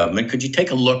asked the government, could you take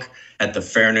a look at the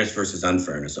fairness versus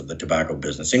unfairness of the tobacco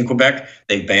business? In Quebec,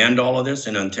 they've banned all of this.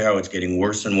 In Ontario, it's getting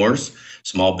worse and worse.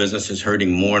 Small business is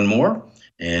hurting more and more.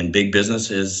 And big business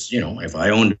is, if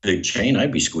I owned a big chain,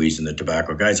 I'd be squeezing the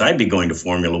tobacco guys. I'd be going to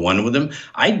Formula One with them.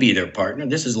 I'd be their partner.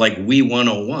 This is like We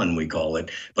 101, we call it,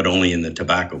 but only in the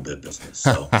tobacco business.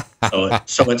 So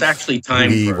it's actually time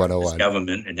for this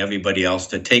government and everybody else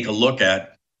to take a look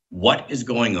at what is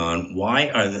going on. Why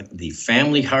are the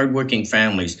family, hardworking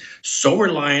families so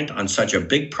reliant on such a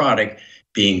big product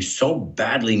being so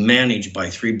badly managed by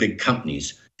three big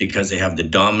companies because they have the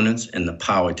dominance and the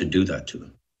power to do that to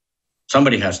them?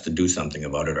 Somebody has to do something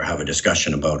about it or have a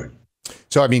discussion about it.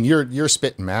 So, I mean, you're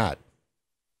spitting mad.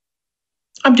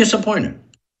 I'm disappointed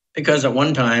because at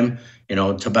one time,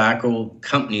 tobacco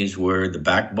companies were the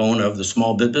backbone of the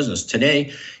small business.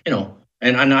 Today,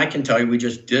 and I can tell you, we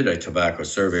just did a tobacco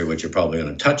survey, which you're probably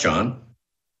going to touch on,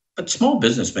 but small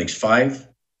business makes 5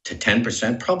 to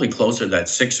 10%, probably closer to that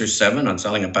 6 or 7 on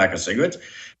selling a pack of cigarettes.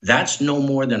 That's no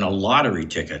more than a lottery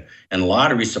ticket. And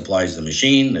lottery supplies the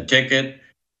machine, the ticket,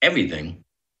 everything.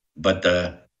 But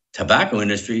the tobacco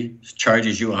industry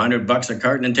charges you $100 a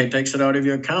carton and takes it out of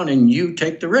your account, and you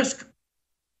take the risk.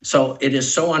 So it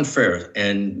is so unfair.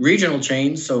 And regional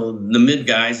chains, so the mid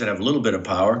guys that have a little bit of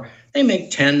power, they make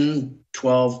 10,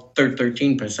 12,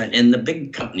 13%. And the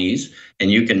big companies, and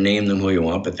you can name them who you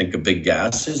want, but think of Big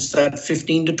Gas, is at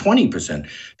 15 to 20%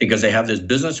 because they have this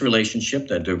business relationship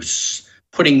that they're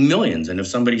putting millions. And if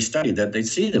somebody studied that, they'd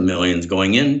see the millions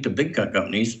going into big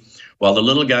companies, while the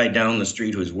little guy down the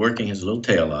street who's working his little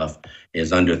tail off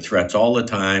is under threats all the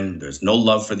time. There's no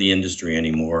love for the industry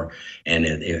anymore. And,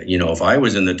 if I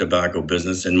was in the tobacco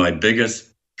business and my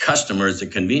biggest customer is the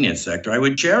convenience sector, I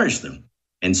would cherish them.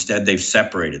 Instead, they've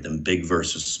separated them, big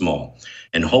versus small,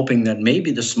 and hoping that maybe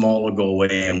the small will go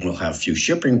away and we'll have few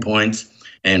shipping points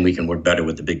and we can work better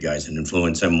with the big guys and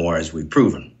influence them more, as we've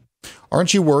proven.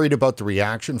 Aren't you worried about the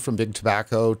reaction from Big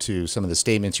Tobacco to some of the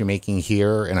statements you're making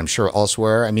here and I'm sure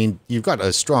elsewhere? I mean, you've got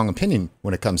a strong opinion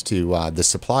when it comes to the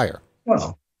supplier.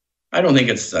 Well, I don't think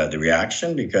it's the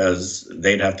reaction because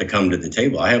they'd have to come to the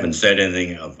table. I haven't said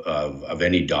anything of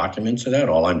any documents of that.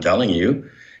 All I'm telling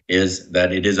you is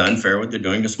that it is unfair what they're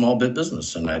doing to small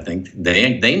business. And I think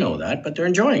they know that, but they're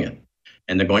enjoying it.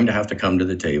 And they're going to have to come to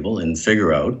the table and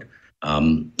figure out,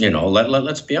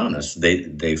 let's be honest,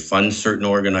 they fund certain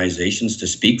organizations to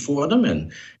speak for them.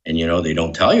 And they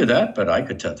don't tell you that, but I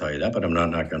could tell you that, but I'm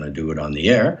not going to do it on the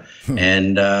air.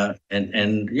 And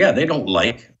they don't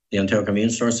like the Ontario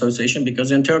Convenience Store Association because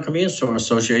the Ontario Convenience Store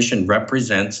Association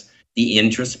represents the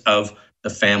interests of the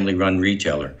family-run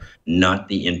retailer, not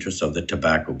the interests of the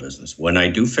tobacco business. When I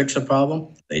do fix a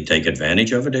problem, they take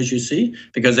advantage of it, as you see,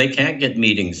 because they can't get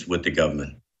meetings with the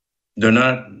government.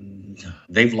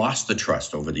 They've lost the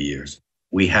trust over the years.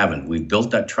 We haven't. We've built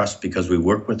that trust because we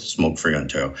work with Smoke Free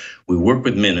Ontario. We work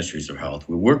with ministries of health.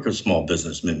 We work with small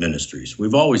business ministries.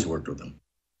 We've always worked with them.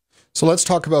 So let's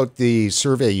talk about the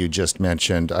survey you just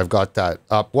mentioned. I've got that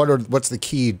up. What's the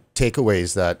key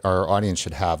takeaways that our audience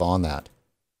should have on that?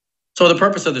 So the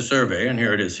purpose of the survey, and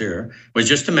here it is here, was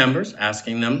just to members,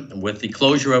 asking them with the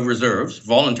closure of reserves,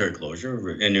 voluntary closure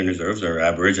of Indian reserves or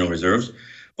Aboriginal reserves,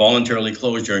 voluntarily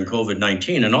closed during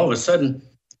COVID-19. And all of a sudden,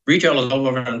 retailers all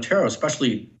over Ontario,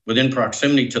 especially within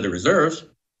proximity to the reserves,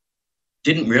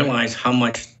 didn't realize how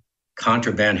much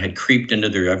contraband had creeped into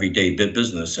their everyday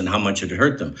business and how much it had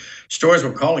hurt them. Stores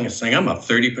were calling us saying, I'm up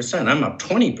 30%, I'm up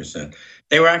 20%.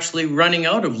 They were actually running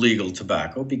out of legal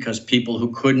tobacco because people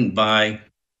who couldn't buy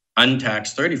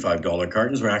untaxed $35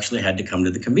 cartons were actually had to come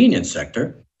to the convenience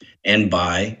sector and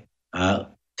buy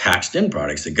taxed in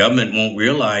products. The government won't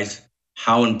realize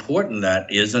how important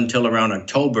that is until around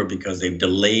October because they've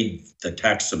delayed the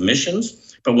tax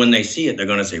submissions. But when they see it, they're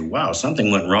going to say, wow,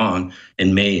 something went wrong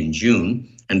in May and June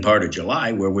and part of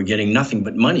July where we're getting nothing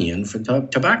but money in for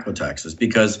tobacco taxes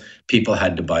because people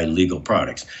had to buy legal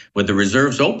products. With the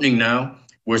reserves opening now,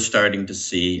 we're starting to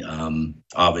see,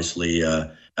 obviously,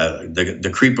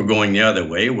 the creeper going the other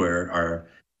way where our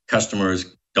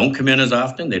customers don't come in as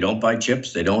often. They don't buy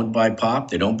chips. They don't buy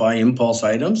pop. They don't buy impulse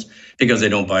items because they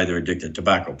don't buy their addicted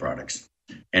tobacco products.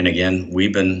 And again,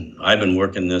 I've been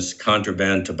working this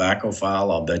contraband tobacco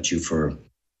file, I'll bet you, for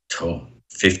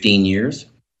 15 years.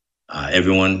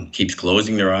 Everyone keeps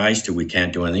closing their eyes to we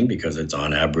can't do anything because it's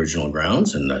on Aboriginal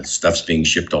grounds and the stuff's being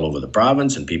shipped all over the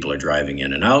province and people are driving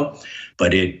in and out.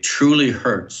 But it truly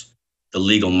hurts the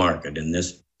legal market. And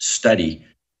this study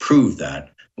proved that,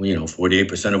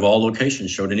 48% of all locations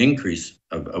showed an increase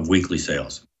of weekly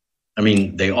sales. I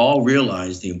mean, they all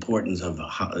realized the importance of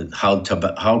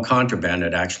how contraband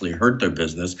had actually hurt their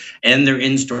business and their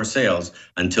in-store sales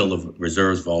until the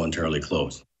reserves voluntarily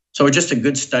closed. So it's just a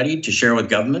good study to share with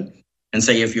government and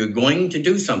say, if you're going to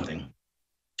do something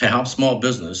to help small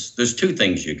business, there's two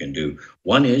things you can do.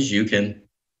 One is you can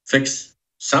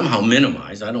somehow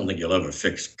minimize, I don't think you'll ever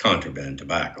fix contraband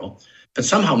tobacco, but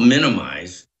somehow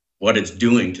minimize what it's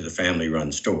doing to the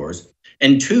family-run stores.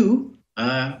 And two,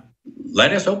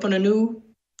 let us open a new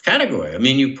category. I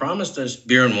mean, you promised us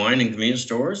beer and wine in convenience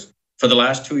stores for the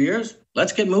last 2 years.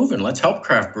 Let's get moving. Let's help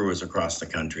craft brewers across the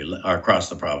country, or across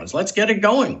the province. Let's get it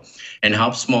going and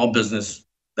help small business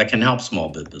that can help small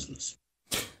business.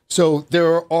 So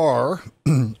there are,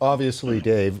 obviously,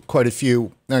 Dave, quite a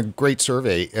few, great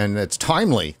survey, and it's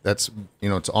timely. That's,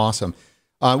 it's awesome.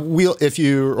 If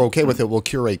you're okay with it, we'll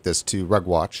curate this to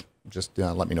RegWatch. Just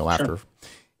let me know after. Sure.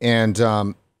 And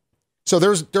so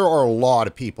there are a lot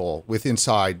of people with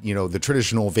inside, the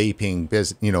traditional vaping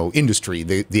industry,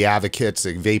 the advocates,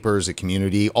 the vapors, the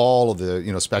community, all of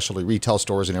the, specialty retail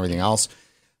stores and everything else.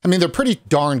 I mean, they're pretty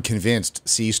darn convinced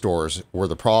C-stores were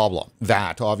the problem.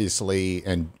 That, obviously,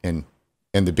 and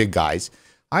the big guys.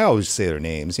 I always say their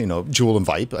names, Juul and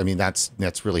Vype. I mean, that's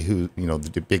really who,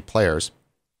 the big players.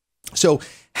 So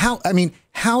how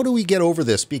do we get over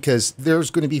this? Because there's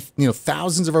going to be,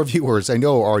 thousands of our viewers I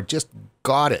know are just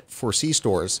got it for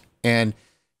C-stores. And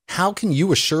how can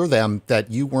you assure them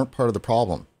that you weren't part of the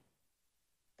problem?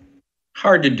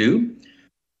 Hard to do.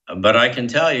 But I can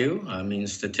tell you, I mean,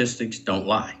 statistics don't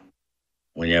lie.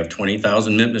 When you have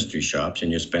 20,000 mint mystery shops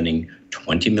and you're spending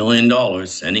 $20 million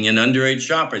sending in underage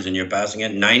shoppers and you're passing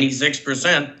at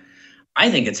 96%,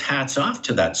 I think it's hats off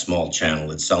to that small channel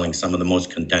that's selling some of the most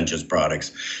contentious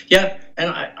products. Yeah,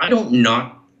 and I don't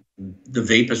knock the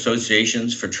vape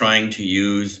associations for trying to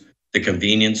use the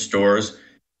convenience stores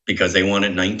because they want it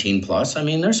 19 plus. I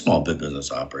mean, they're small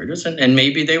business operators, and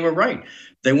maybe they were right.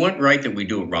 They weren't right that we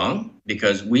do it wrong,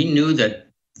 because we knew that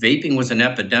vaping was an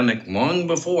epidemic long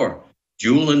before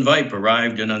Juul and Vype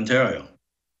arrived in Ontario.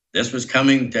 This was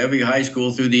coming to every high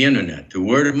school through the internet, through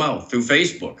word of mouth, through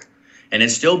Facebook. And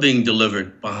it's still being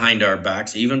delivered behind our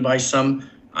backs, even by some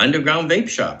underground vape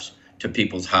shops, to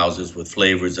people's houses with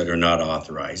flavors that are not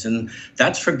authorized. And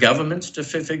that's for governments to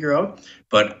figure out.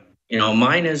 But,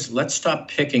 mine is, let's stop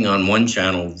picking on one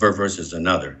channel versus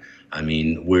another. I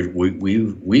mean,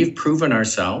 we've proven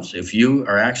ourselves. If you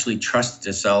are actually trusted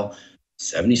to sell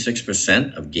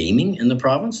 76% of gaming in the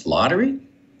province, lottery,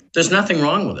 there's nothing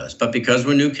wrong with us. But because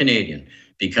we're new Canadian,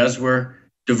 because we're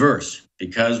diverse,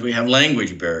 because we have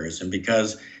language barriers, and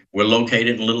because we're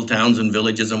located in little towns and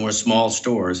villages and we're small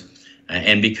stores,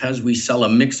 and because we sell a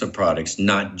mix of products,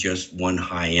 not just one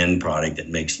high-end product that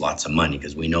makes lots of money,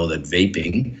 because we know that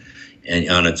vaping and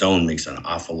on its own makes an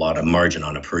awful lot of margin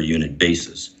on a per unit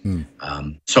basis.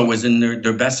 So it was in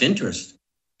their best interest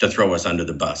to throw us under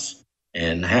the bus.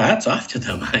 And hats off to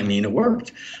them. I mean, it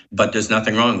worked. But there's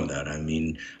nothing wrong with that. I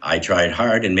mean, I tried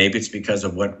hard, and maybe it's because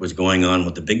of what was going on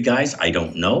with the big guys. I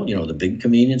don't know, the big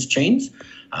convenience chains,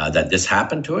 that this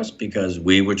happened to us, because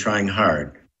we were trying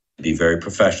hard to be very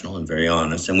professional and very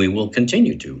honest, and we will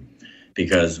continue to,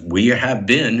 because we have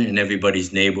been in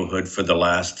everybody's neighborhood for the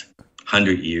last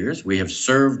 100 years. We have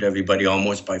served everybody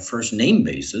almost by first name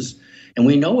basis, and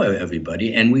we know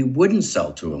everybody, and we wouldn't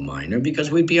sell to a minor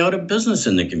because we'd be out of business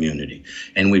in the community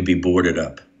and we'd be boarded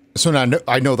up. So now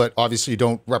I know that obviously you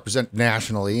don't represent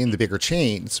nationally in the bigger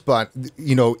chains, but,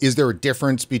 is there a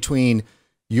difference between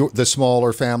the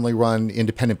smaller family-run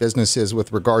independent businesses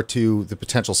with regard to the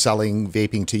potential selling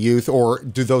vaping to youth, or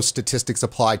do those statistics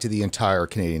apply to the entire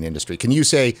Canadian industry? Can you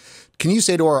say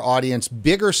to our audience,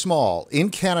 big or small, in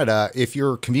Canada, if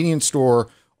you're a convenience store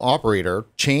operator,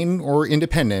 chain or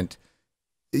independent,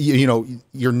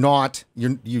 you're not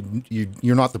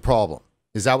the problem?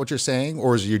 Is that what you're saying,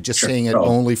 or is you just saying it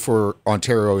only for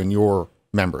Ontario and your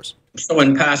members? So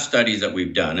in past studies that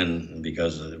we've done, and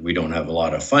because we don't have a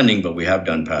lot of funding, but we have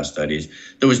done past studies,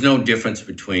 there was no difference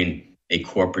between a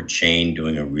corporate chain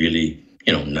doing a really,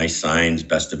 nice signs,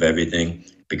 best of everything,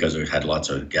 because it had lots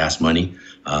of gas money,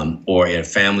 or a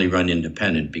family-run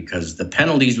independent, because the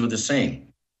penalties were the same.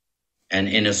 And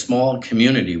in a small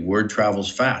community, word travels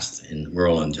fast in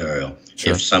rural Ontario.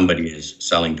 Sure. If somebody is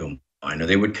selling to a minor,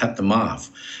 they would cut them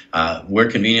off. Where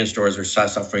convenience stores are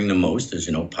suffering the most is,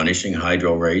 punishing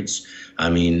hydro rates. I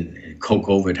mean,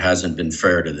 COVID hasn't been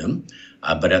fair to them.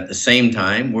 But at the same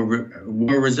time, we're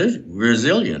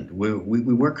resilient.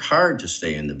 We work hard to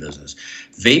stay in the business.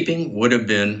 Vaping would have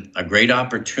been a great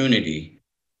opportunity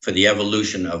for the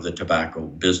evolution of the tobacco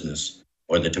business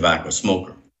or the tobacco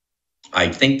smoker. I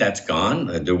think that's gone.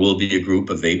 There will be a group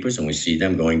of vapors, and we see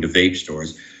them going to vape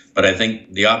stores. But I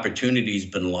think the opportunity's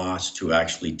been lost to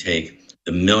actually take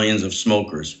the millions of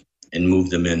smokers and move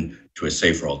them in to a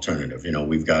safer alternative. You know,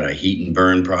 we've got a heat and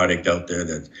burn product out there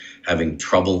that's having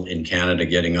trouble in Canada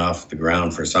getting off the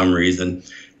ground for some reason.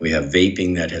 We have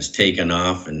vaping that has taken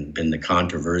off and been the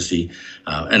controversy.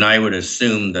 And I would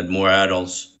assume that more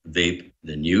adults vape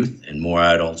than youth, and more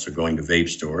adults are going to vape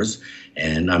stores.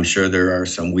 And I'm sure there are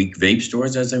some weak vape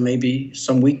stores, as there may be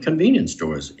some weak convenience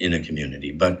stores in a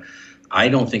community. But I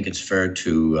don't think it's fair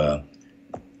to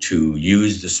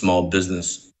use the small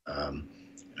business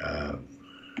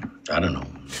I don't know.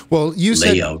 Well, you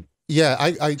layout. said, yeah,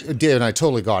 I did, and I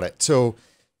totally got it. So,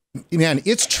 man,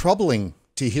 it's troubling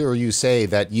to hear you say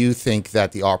that you think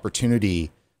that the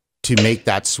opportunity to make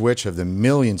that switch of the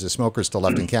millions of smokers still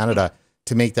left in Canada,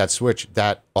 to make that switch,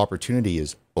 that opportunity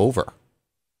is over.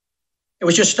 It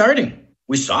was just starting.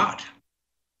 We saw it.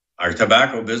 Our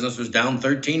tobacco business was down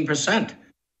 13%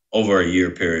 over a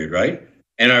year period, right?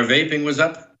 And our vaping was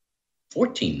up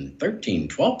 14, 13,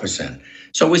 12%.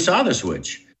 So we saw the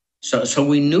switch. So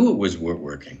we knew it was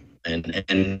working,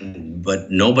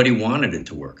 but nobody wanted it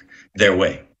to work their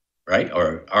way, right?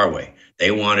 Or our way.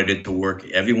 They wanted it to work.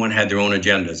 Everyone had their own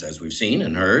agendas, as we've seen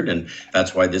and heard, and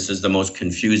that's why this is the most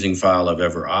confusing file I've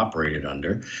ever operated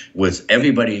under, with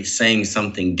everybody saying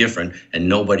something different and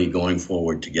nobody going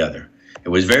forward together. It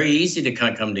was very easy to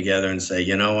come together and say,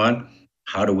 you know what,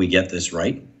 how do we get this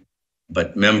right?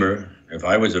 But remember, if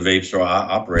I was a vape store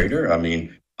operator, I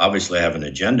mean, obviously I have an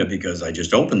agenda because I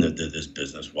just opened this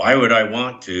business. Why would I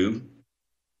want to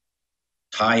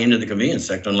tie into the convenience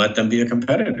sector and let them be a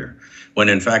competitor, when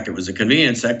in fact it was the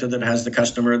convenience sector that has the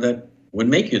customer that would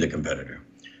make you the competitor?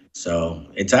 So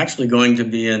it's actually going to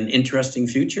be an interesting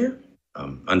future.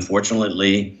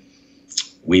 Unfortunately,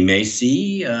 we may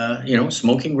see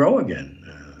smoking grow again.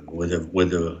 With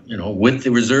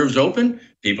the reserves open,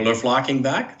 people are flocking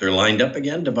back. They're lined up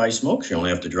again to buy smokes. You only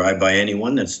have to drive by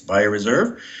anyone that's by a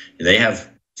reserve. They have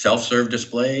self-serve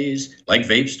displays like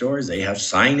vape stores. They have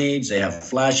signage. They have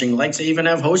flashing lights. They even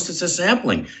have hostesses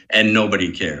sampling, and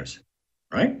nobody cares,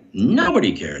 right?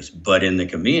 Nobody cares. But in the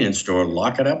convenience store,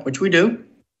 lock it up, which we do,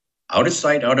 out of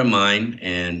sight, out of mind,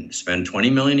 and spend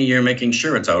 $20 million a year making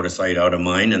sure it's out of sight, out of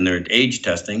mind, and they're age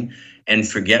testing, and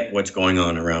forget what's going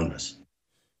on around us.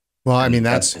 Well, I mean,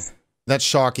 that's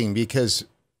shocking, because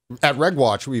at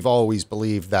RegWatch, we've always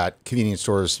believed that convenience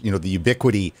stores, the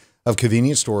ubiquity of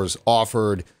convenience stores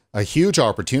offered a huge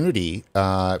opportunity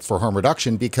for harm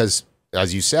reduction, because,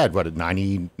 as you said,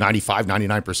 95,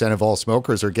 99% of all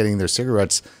smokers are getting their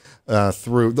cigarettes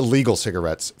through the legal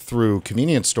cigarettes through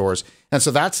convenience stores. And so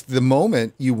that's the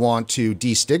moment you want to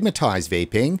destigmatize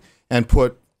vaping and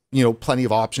put, plenty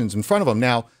of options in front of them.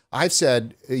 Now, I've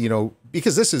said,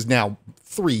 because this is now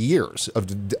 3 years of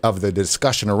the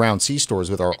discussion around C-stores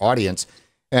with our audience.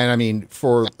 And I mean,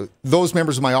 for those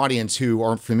members of my audience who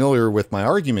aren't familiar with my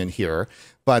argument here,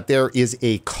 but there is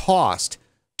a cost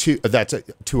to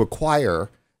acquire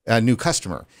a new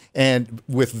customer. And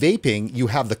with vaping, you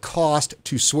have the cost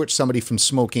to switch somebody from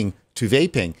smoking to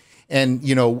vaping. And,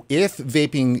 if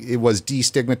vaping was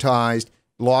destigmatized,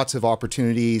 lots of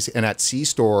opportunities, and at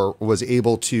C-store was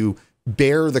able to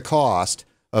bear the cost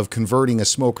of converting a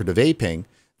smoker to vaping,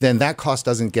 then that cost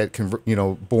doesn't get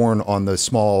borne on the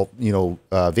small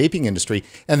vaping industry,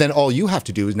 and then all you have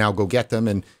to do is now go get them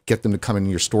and get them to come in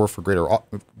your store for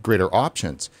greater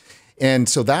options. And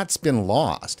so that's been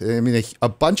lost. I mean, a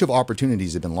bunch of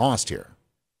opportunities have been lost here.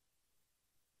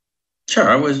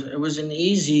 Sure, it was an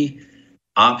easy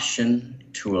option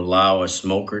to allow a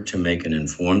smoker to make an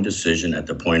informed decision at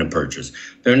the point of purchase.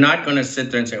 They're not going to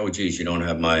sit there and say, oh, geez, you don't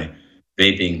have my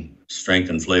vaping strength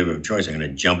and flavor of choice. I'm going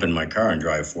to jump in my car and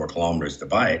drive 4 kilometers to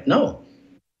buy it. No,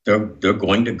 they're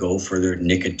going to go for their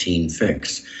nicotine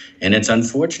fix. And it's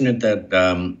unfortunate that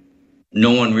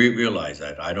no one realized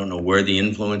that. I don't know where the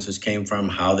influences came from,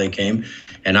 how they came.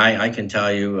 And I can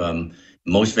tell you,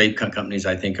 most vape companies,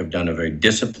 I think, have done a very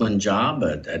disciplined job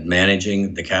at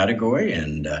managing the category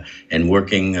and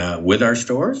working with our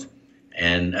stores.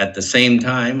 And at the same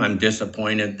time, I'm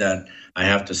disappointed that I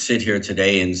have to sit here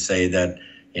today and say that,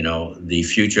 the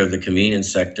future of the convenience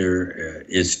sector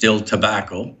is still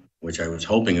tobacco, which I was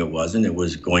hoping it wasn't. It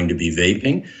was going to be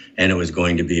vaping, and it was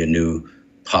going to be a new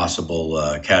possible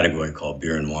category called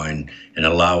beer and wine, and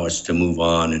allow us to move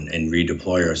on and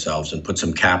redeploy ourselves and put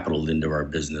some capital into our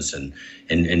business and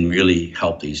really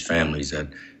help these families that,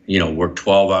 work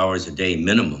 12 hours a day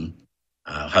minimum,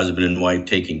 husband and wife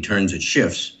taking turns at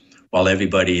shifts, while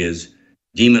everybody is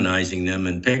demonizing them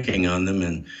and picking on them.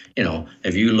 And, you know,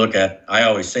 if you look at, I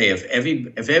always say, if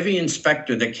every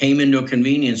inspector that came into a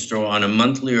convenience store on a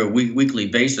monthly or weekly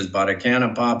basis bought a can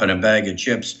of pop and a bag of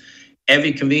chips,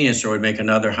 every convenience store would make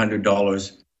another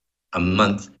 $100 a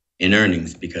month in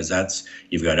earnings, because that's,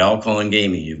 you've got alcohol and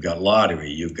gaming, you've got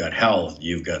lottery, you've got health,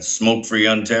 you've got Smoke-Free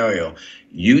Ontario,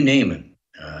 you name it.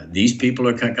 These people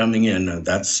are coming in.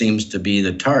 That seems to be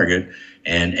the target.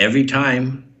 And every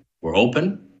time we're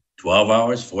open, 12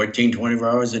 hours, 14, 24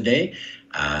 hours a day,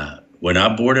 we're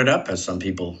not boarded up, as some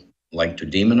people like to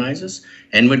demonize us.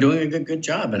 And we're doing a good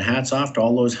job. And hats off to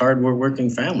all those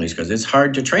hard-working families, because it's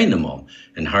hard to train them all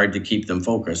and hard to keep them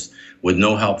focused with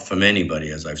no help from anybody,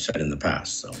 as I've said in the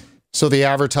past. So the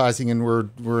advertising, and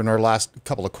we're in our last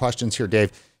couple of questions here,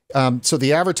 Dave. So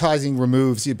the advertising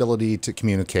removes the ability to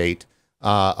communicate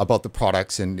about the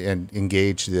products and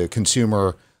engage the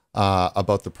consumer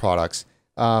about the products.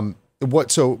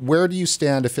 So where do you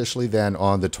stand officially then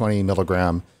on the 20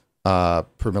 milligram per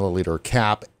milliliter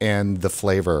cap and the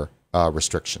flavor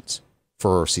restrictions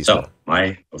for C-Store? So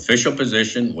my official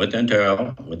position with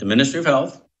Ontario, with the Ministry of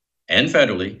Health and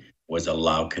federally, was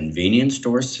allow convenience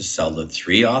stores to sell the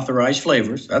 3 authorized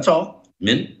flavors, that's all,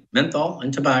 mint, menthol,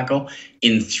 and tobacco,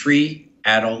 in 3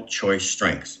 adult choice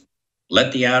strengths.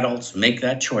 Let the adults make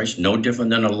that choice, no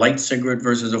different than a light cigarette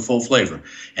versus a full flavor.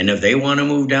 And if they want to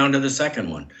move down to the second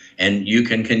one, and you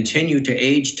can continue to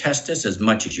age test us as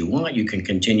much as you want, you can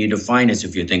continue to fine us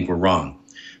if you think we're wrong.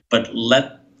 But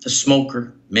let the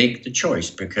smoker make the choice,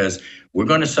 because we're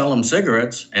going to sell them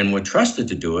cigarettes and we're trusted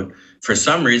to do it. For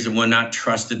some reason, we're not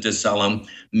trusted to sell them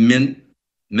mint,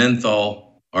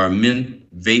 menthol, or mint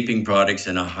vaping products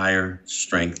in a higher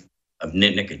strength of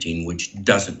nicotine, which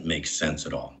doesn't make sense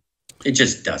at all. It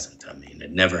just doesn't. I mean,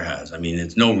 it never has. I mean,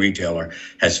 it's no retailer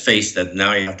has faced that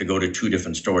now you have to go to 2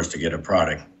 different stores to get a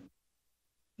product.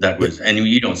 That was, and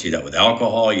you don't see that with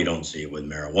alcohol. You don't see it with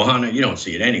marijuana. You don't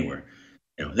see it anywhere.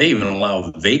 You know, they even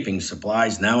allow vaping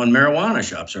supplies now in marijuana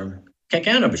shops or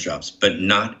cannabis shops, but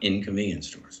not in convenience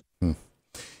stores.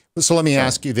 So let me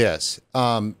ask you this.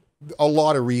 A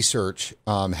lot of research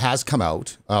has come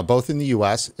out, both in the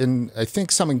U.S. and I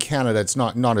think some in Canada. It's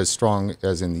not as strong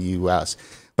as in the U.S.,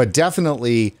 but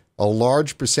definitely a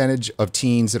large percentage of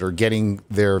teens that are getting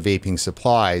their vaping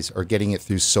supplies are getting it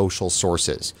through social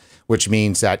sources, which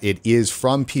means that it is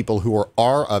from people who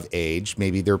are of age,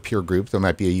 maybe their peer group that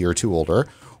might be a year or 2 older,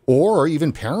 or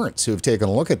even parents who have taken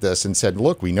a look at this and said,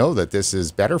 look, we know that this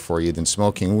is better for you than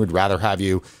smoking. We'd rather have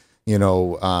you,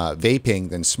 vaping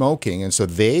than smoking. And so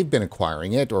they've been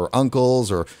acquiring it, or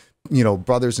uncles or,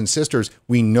 brothers and sisters.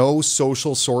 We know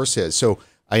social sources. So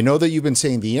I know that you've been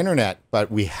saying the internet, but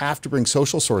we have to bring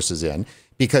social sources in,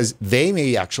 because they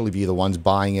may actually be the ones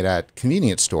buying it at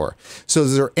convenience store. So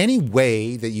is there any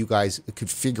way that you guys could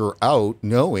figure out,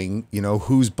 knowing,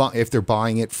 if they're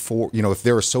buying it for, if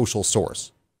they're a social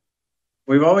source?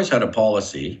 We've always had a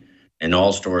policy, and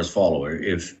all stores follow it.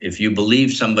 If you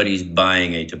believe somebody's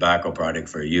buying a tobacco product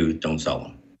for you, don't sell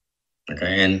them.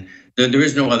 Okay, and there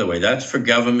is no other way. That's for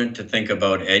government to think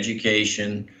about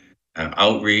education,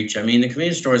 outreach. I mean, the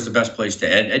convenience store is the best place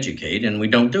to educate, and we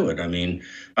don't do it. I mean,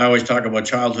 I always talk about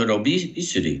childhood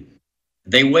obesity.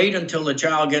 They wait until the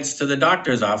child gets to the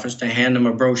doctor's office to hand them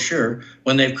a brochure,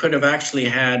 when they could have actually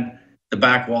had the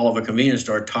back wall of a convenience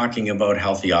store talking about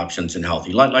healthy options and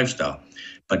healthy lifestyle.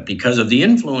 But because of the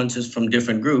influences from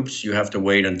different groups, you have to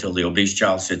wait until the obese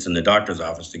child sits in the doctor's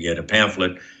office to get a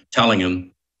pamphlet telling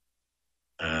him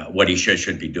what he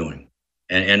should be doing.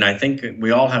 And I think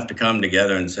we all have to come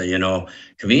together and say,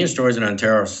 convenience stores in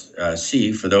Ontario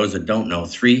see, for those that don't know,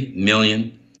 3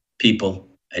 million people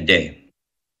a day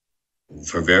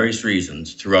for various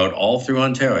reasons all through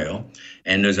Ontario.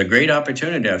 And there's a great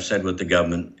opportunity, I've said, with the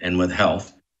government and with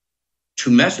health, to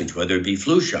message, whether it be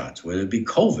flu shots, whether it be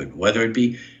COVID, whether it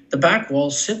be the back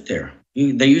walls sit there.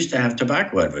 They used to have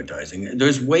tobacco advertising.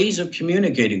 There's ways of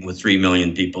communicating with 3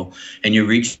 million people, and you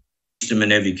reach them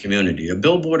in every community. A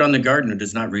billboard on the Gardiner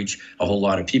does not reach a whole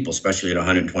lot of people, especially at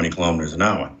 120 kilometers an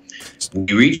hour.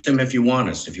 We reach them if you want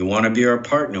us. If you want to be our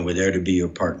partner, we're there to be your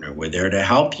partner. We're there to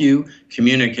help you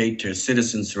communicate to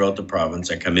citizens throughout the province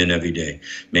that come in every day.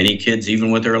 Many kids,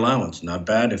 even with their allowance, not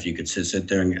bad if you could sit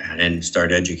there and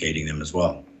start educating them as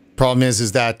well. Problem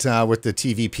is that with the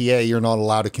TVPA, you're not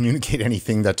allowed to communicate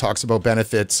anything that talks about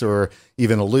benefits or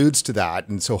even alludes to that.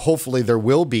 And so hopefully there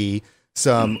will be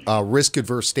some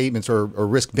risk-adverse statements or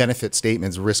risk-benefit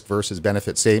statements, risk versus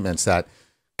benefit statements that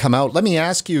come out. Let me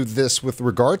ask you this with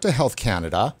regard to Health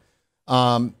Canada.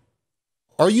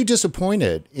 Are you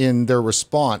disappointed in their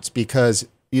response? Because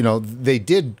you know, they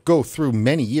did go through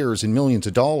many years and millions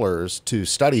of dollars to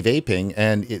study vaping,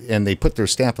 and they put their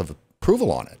stamp of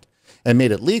approval on it and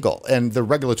made it legal. And the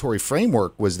regulatory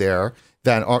framework was there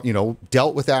that, you know,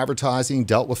 dealt with advertising,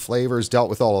 dealt with flavors, dealt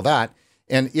with all of that.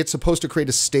 And it's supposed to create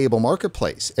a stable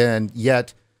marketplace. And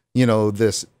yet, you know,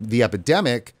 the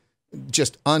epidemic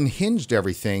just unhinged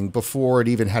everything before it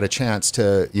even had a chance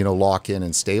to, you know, lock in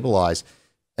and stabilize.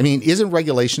 I mean, isn't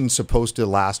regulation supposed to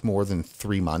last more than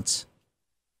 3 months?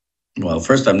 Well,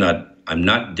 first, I'm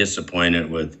not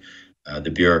disappointed with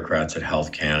the bureaucrats at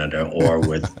Health Canada or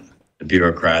with the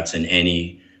bureaucrats in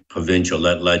any provincial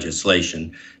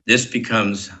legislation. This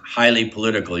becomes highly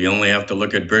political. You only have to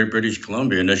look at British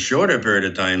Columbia. In a shorter period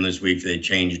of time this week, they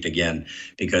changed again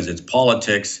because it's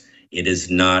politics. It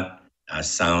is not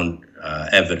sound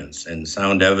evidence. And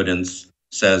sound evidence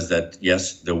says that,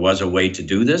 yes, there was a way to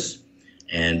do this.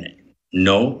 And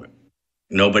no,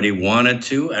 nobody wanted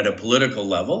to at a political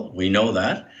level. We know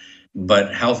that.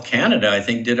 But Health Canada, I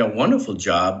think, did a wonderful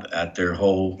job at their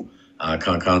whole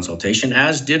consultation,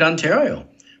 as did Ontario.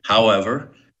 However,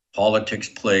 politics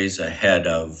plays ahead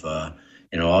of,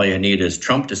 you know, all you need is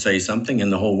Trump to say something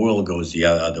and the whole world goes the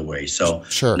other way. So,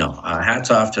 sure. No,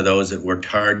 hats off to those that worked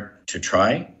hard to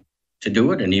try to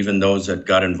do it, and even those that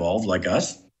got involved like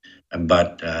us.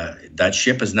 But that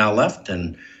ship has now left,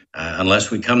 and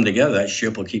unless we come together, that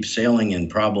ship will keep sailing and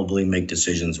probably make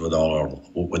decisions without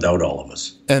all of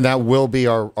us. And that will be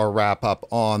our wrap up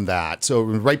on that. So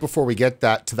right before we get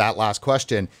to that last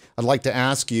question, I'd like to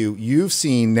ask you, you've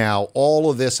seen now all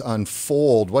of this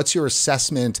unfold. What's your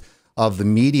assessment of the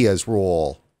media's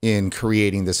role in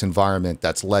creating this environment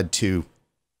that's led to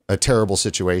a terrible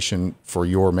situation for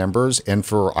your members and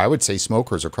for, I would say,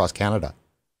 smokers across Canada?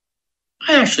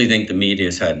 I actually think the media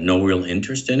has had no real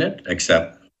interest in it,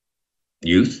 except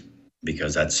youth,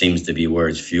 because that seems to be where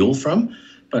it's fueled from.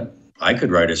 But I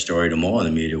could write a story tomorrow and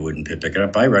the media wouldn't pick it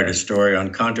up. I write a story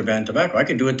on contraband tobacco. I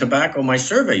could do a tobacco, my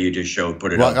survey you just showed,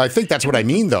 put it up. Well, I think that's what I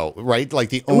mean, though, right?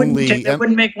 Like it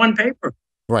wouldn't make one paper.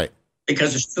 Right.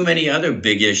 Because there's too many other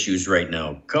big issues right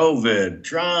now. COVID,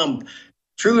 Trump,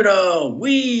 Trudeau,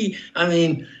 I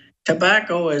mean,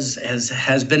 tobacco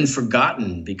has been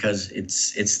forgotten because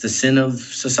it's the sin of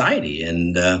society.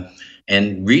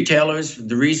 And retailers,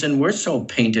 the reason we're so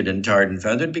painted and tarred and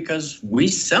feathered, because we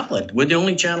sell it. We're the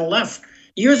only channel left.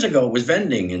 Years ago, it was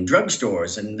vending in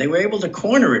drugstores, and they were able to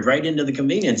corner it right into the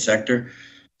convenience sector.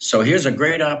 So here's a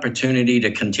great opportunity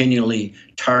to continually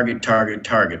target,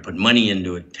 put money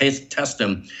into it, test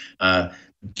them,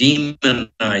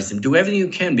 demonize them, do everything you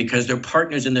can because they're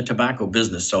partners in the tobacco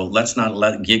business. So let's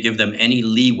not give them any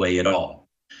leeway at all.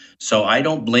 So I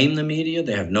don't blame the media.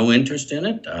 They have no interest in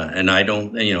it. And I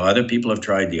don't, you know, other people have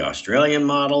tried the Australian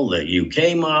model, the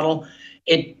UK model.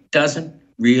 It doesn't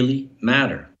really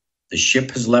matter. The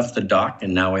ship has left the dock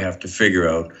and now we have to figure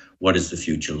out what does the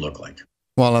future look like.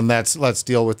 Well, and let's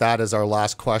deal with that as our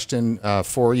last question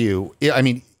for you. I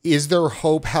mean, is there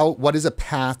hope? What is a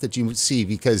path that you see?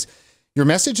 Because your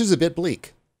message is a bit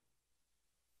bleak.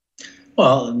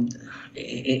 Well,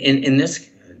 in this,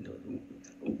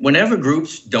 whenever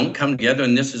groups don't come together,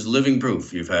 and this is living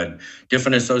proof, you've had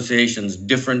different associations,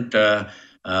 different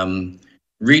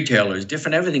retailers,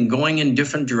 different everything going in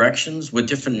different directions with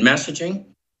different messaging.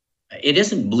 It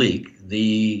isn't bleak.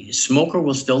 The smoker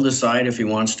will still decide if he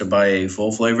wants to buy a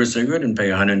full flavor cigarette and pay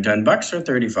 $110 or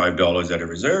 $35 at a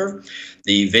reserve.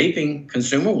 The vaping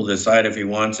consumer will decide if he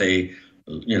wants a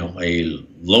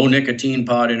low nicotine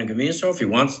pod in a convenience store, if he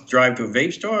wants to drive to a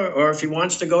vape store, or if he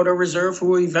wants to go to a reserve,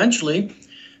 who eventually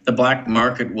the black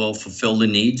market will fulfill the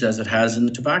needs as it has in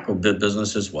the tobacco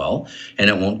business as well. And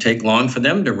it won't take long for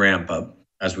them to ramp up,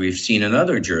 as we've seen in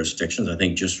other jurisdictions. I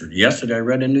think just yesterday I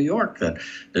read in New York that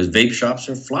there's vape shops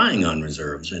are flying on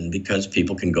reserves, and because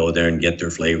people can go there and get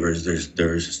their flavors,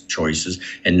 there's choices,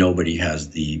 and nobody has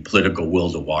the political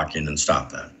will to walk in and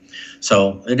stop that.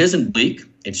 So it isn't bleak.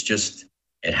 It's just,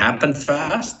 it happened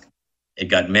fast. It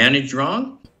got managed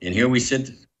wrong. And here we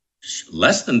sit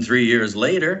less than 3 years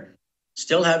later,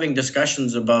 still having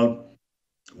discussions about,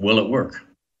 will it work?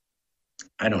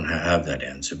 I don't have that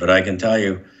answer, but I can tell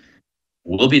you,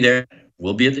 we'll be there.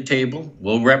 We'll be at the table.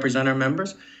 We'll represent our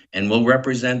members, and we'll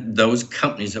represent those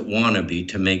companies that want to be,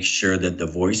 to make sure that the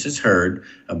voice is heard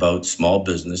about small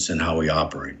business and how we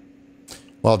operate.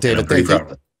 Well, David, thank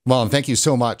you. Well, and thank you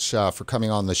so much for coming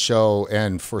on the show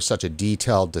and for such a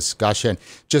detailed discussion.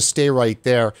 Just stay right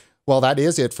there. Well, that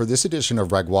is it for this edition of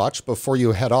RegWatch. Before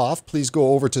you head off, please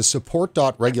go over to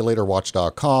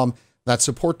support.regulatorwatch.com. That's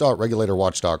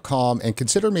support.regulatorwatch.com, and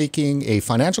consider making a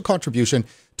financial contribution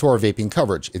to our vaping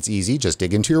coverage. It's easy. Just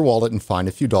dig into your wallet and find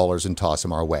a few dollars and toss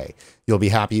them our way. You'll be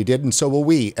happy you did, and so will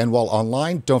we. And while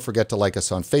online, don't forget to like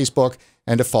us on Facebook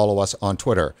and to follow us on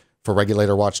Twitter. For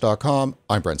regulatorwatch.com,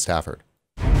 I'm Brent Stafford.